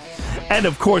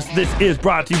course, this is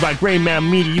brought to you by Grain Man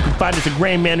Media. You can find us at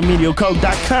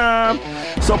grainmanmediacode.com.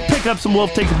 So pick up some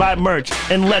Wolf Takes a Bite merch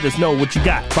and let us know what you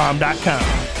got. Bomb.com.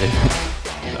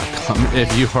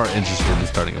 If you are interested in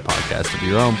starting a podcast of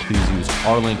your own, please use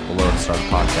our link below to start a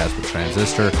podcast with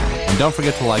Transistor. And don't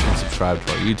forget to like and subscribe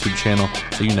to our YouTube channel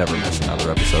so you never miss another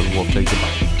episode of Wolf Takes a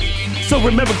Bite. So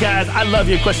remember, guys, I love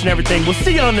you, question everything. We'll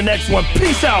see you on the next one.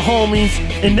 Peace out, homies.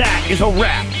 And that is a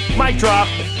wrap. Mic drop.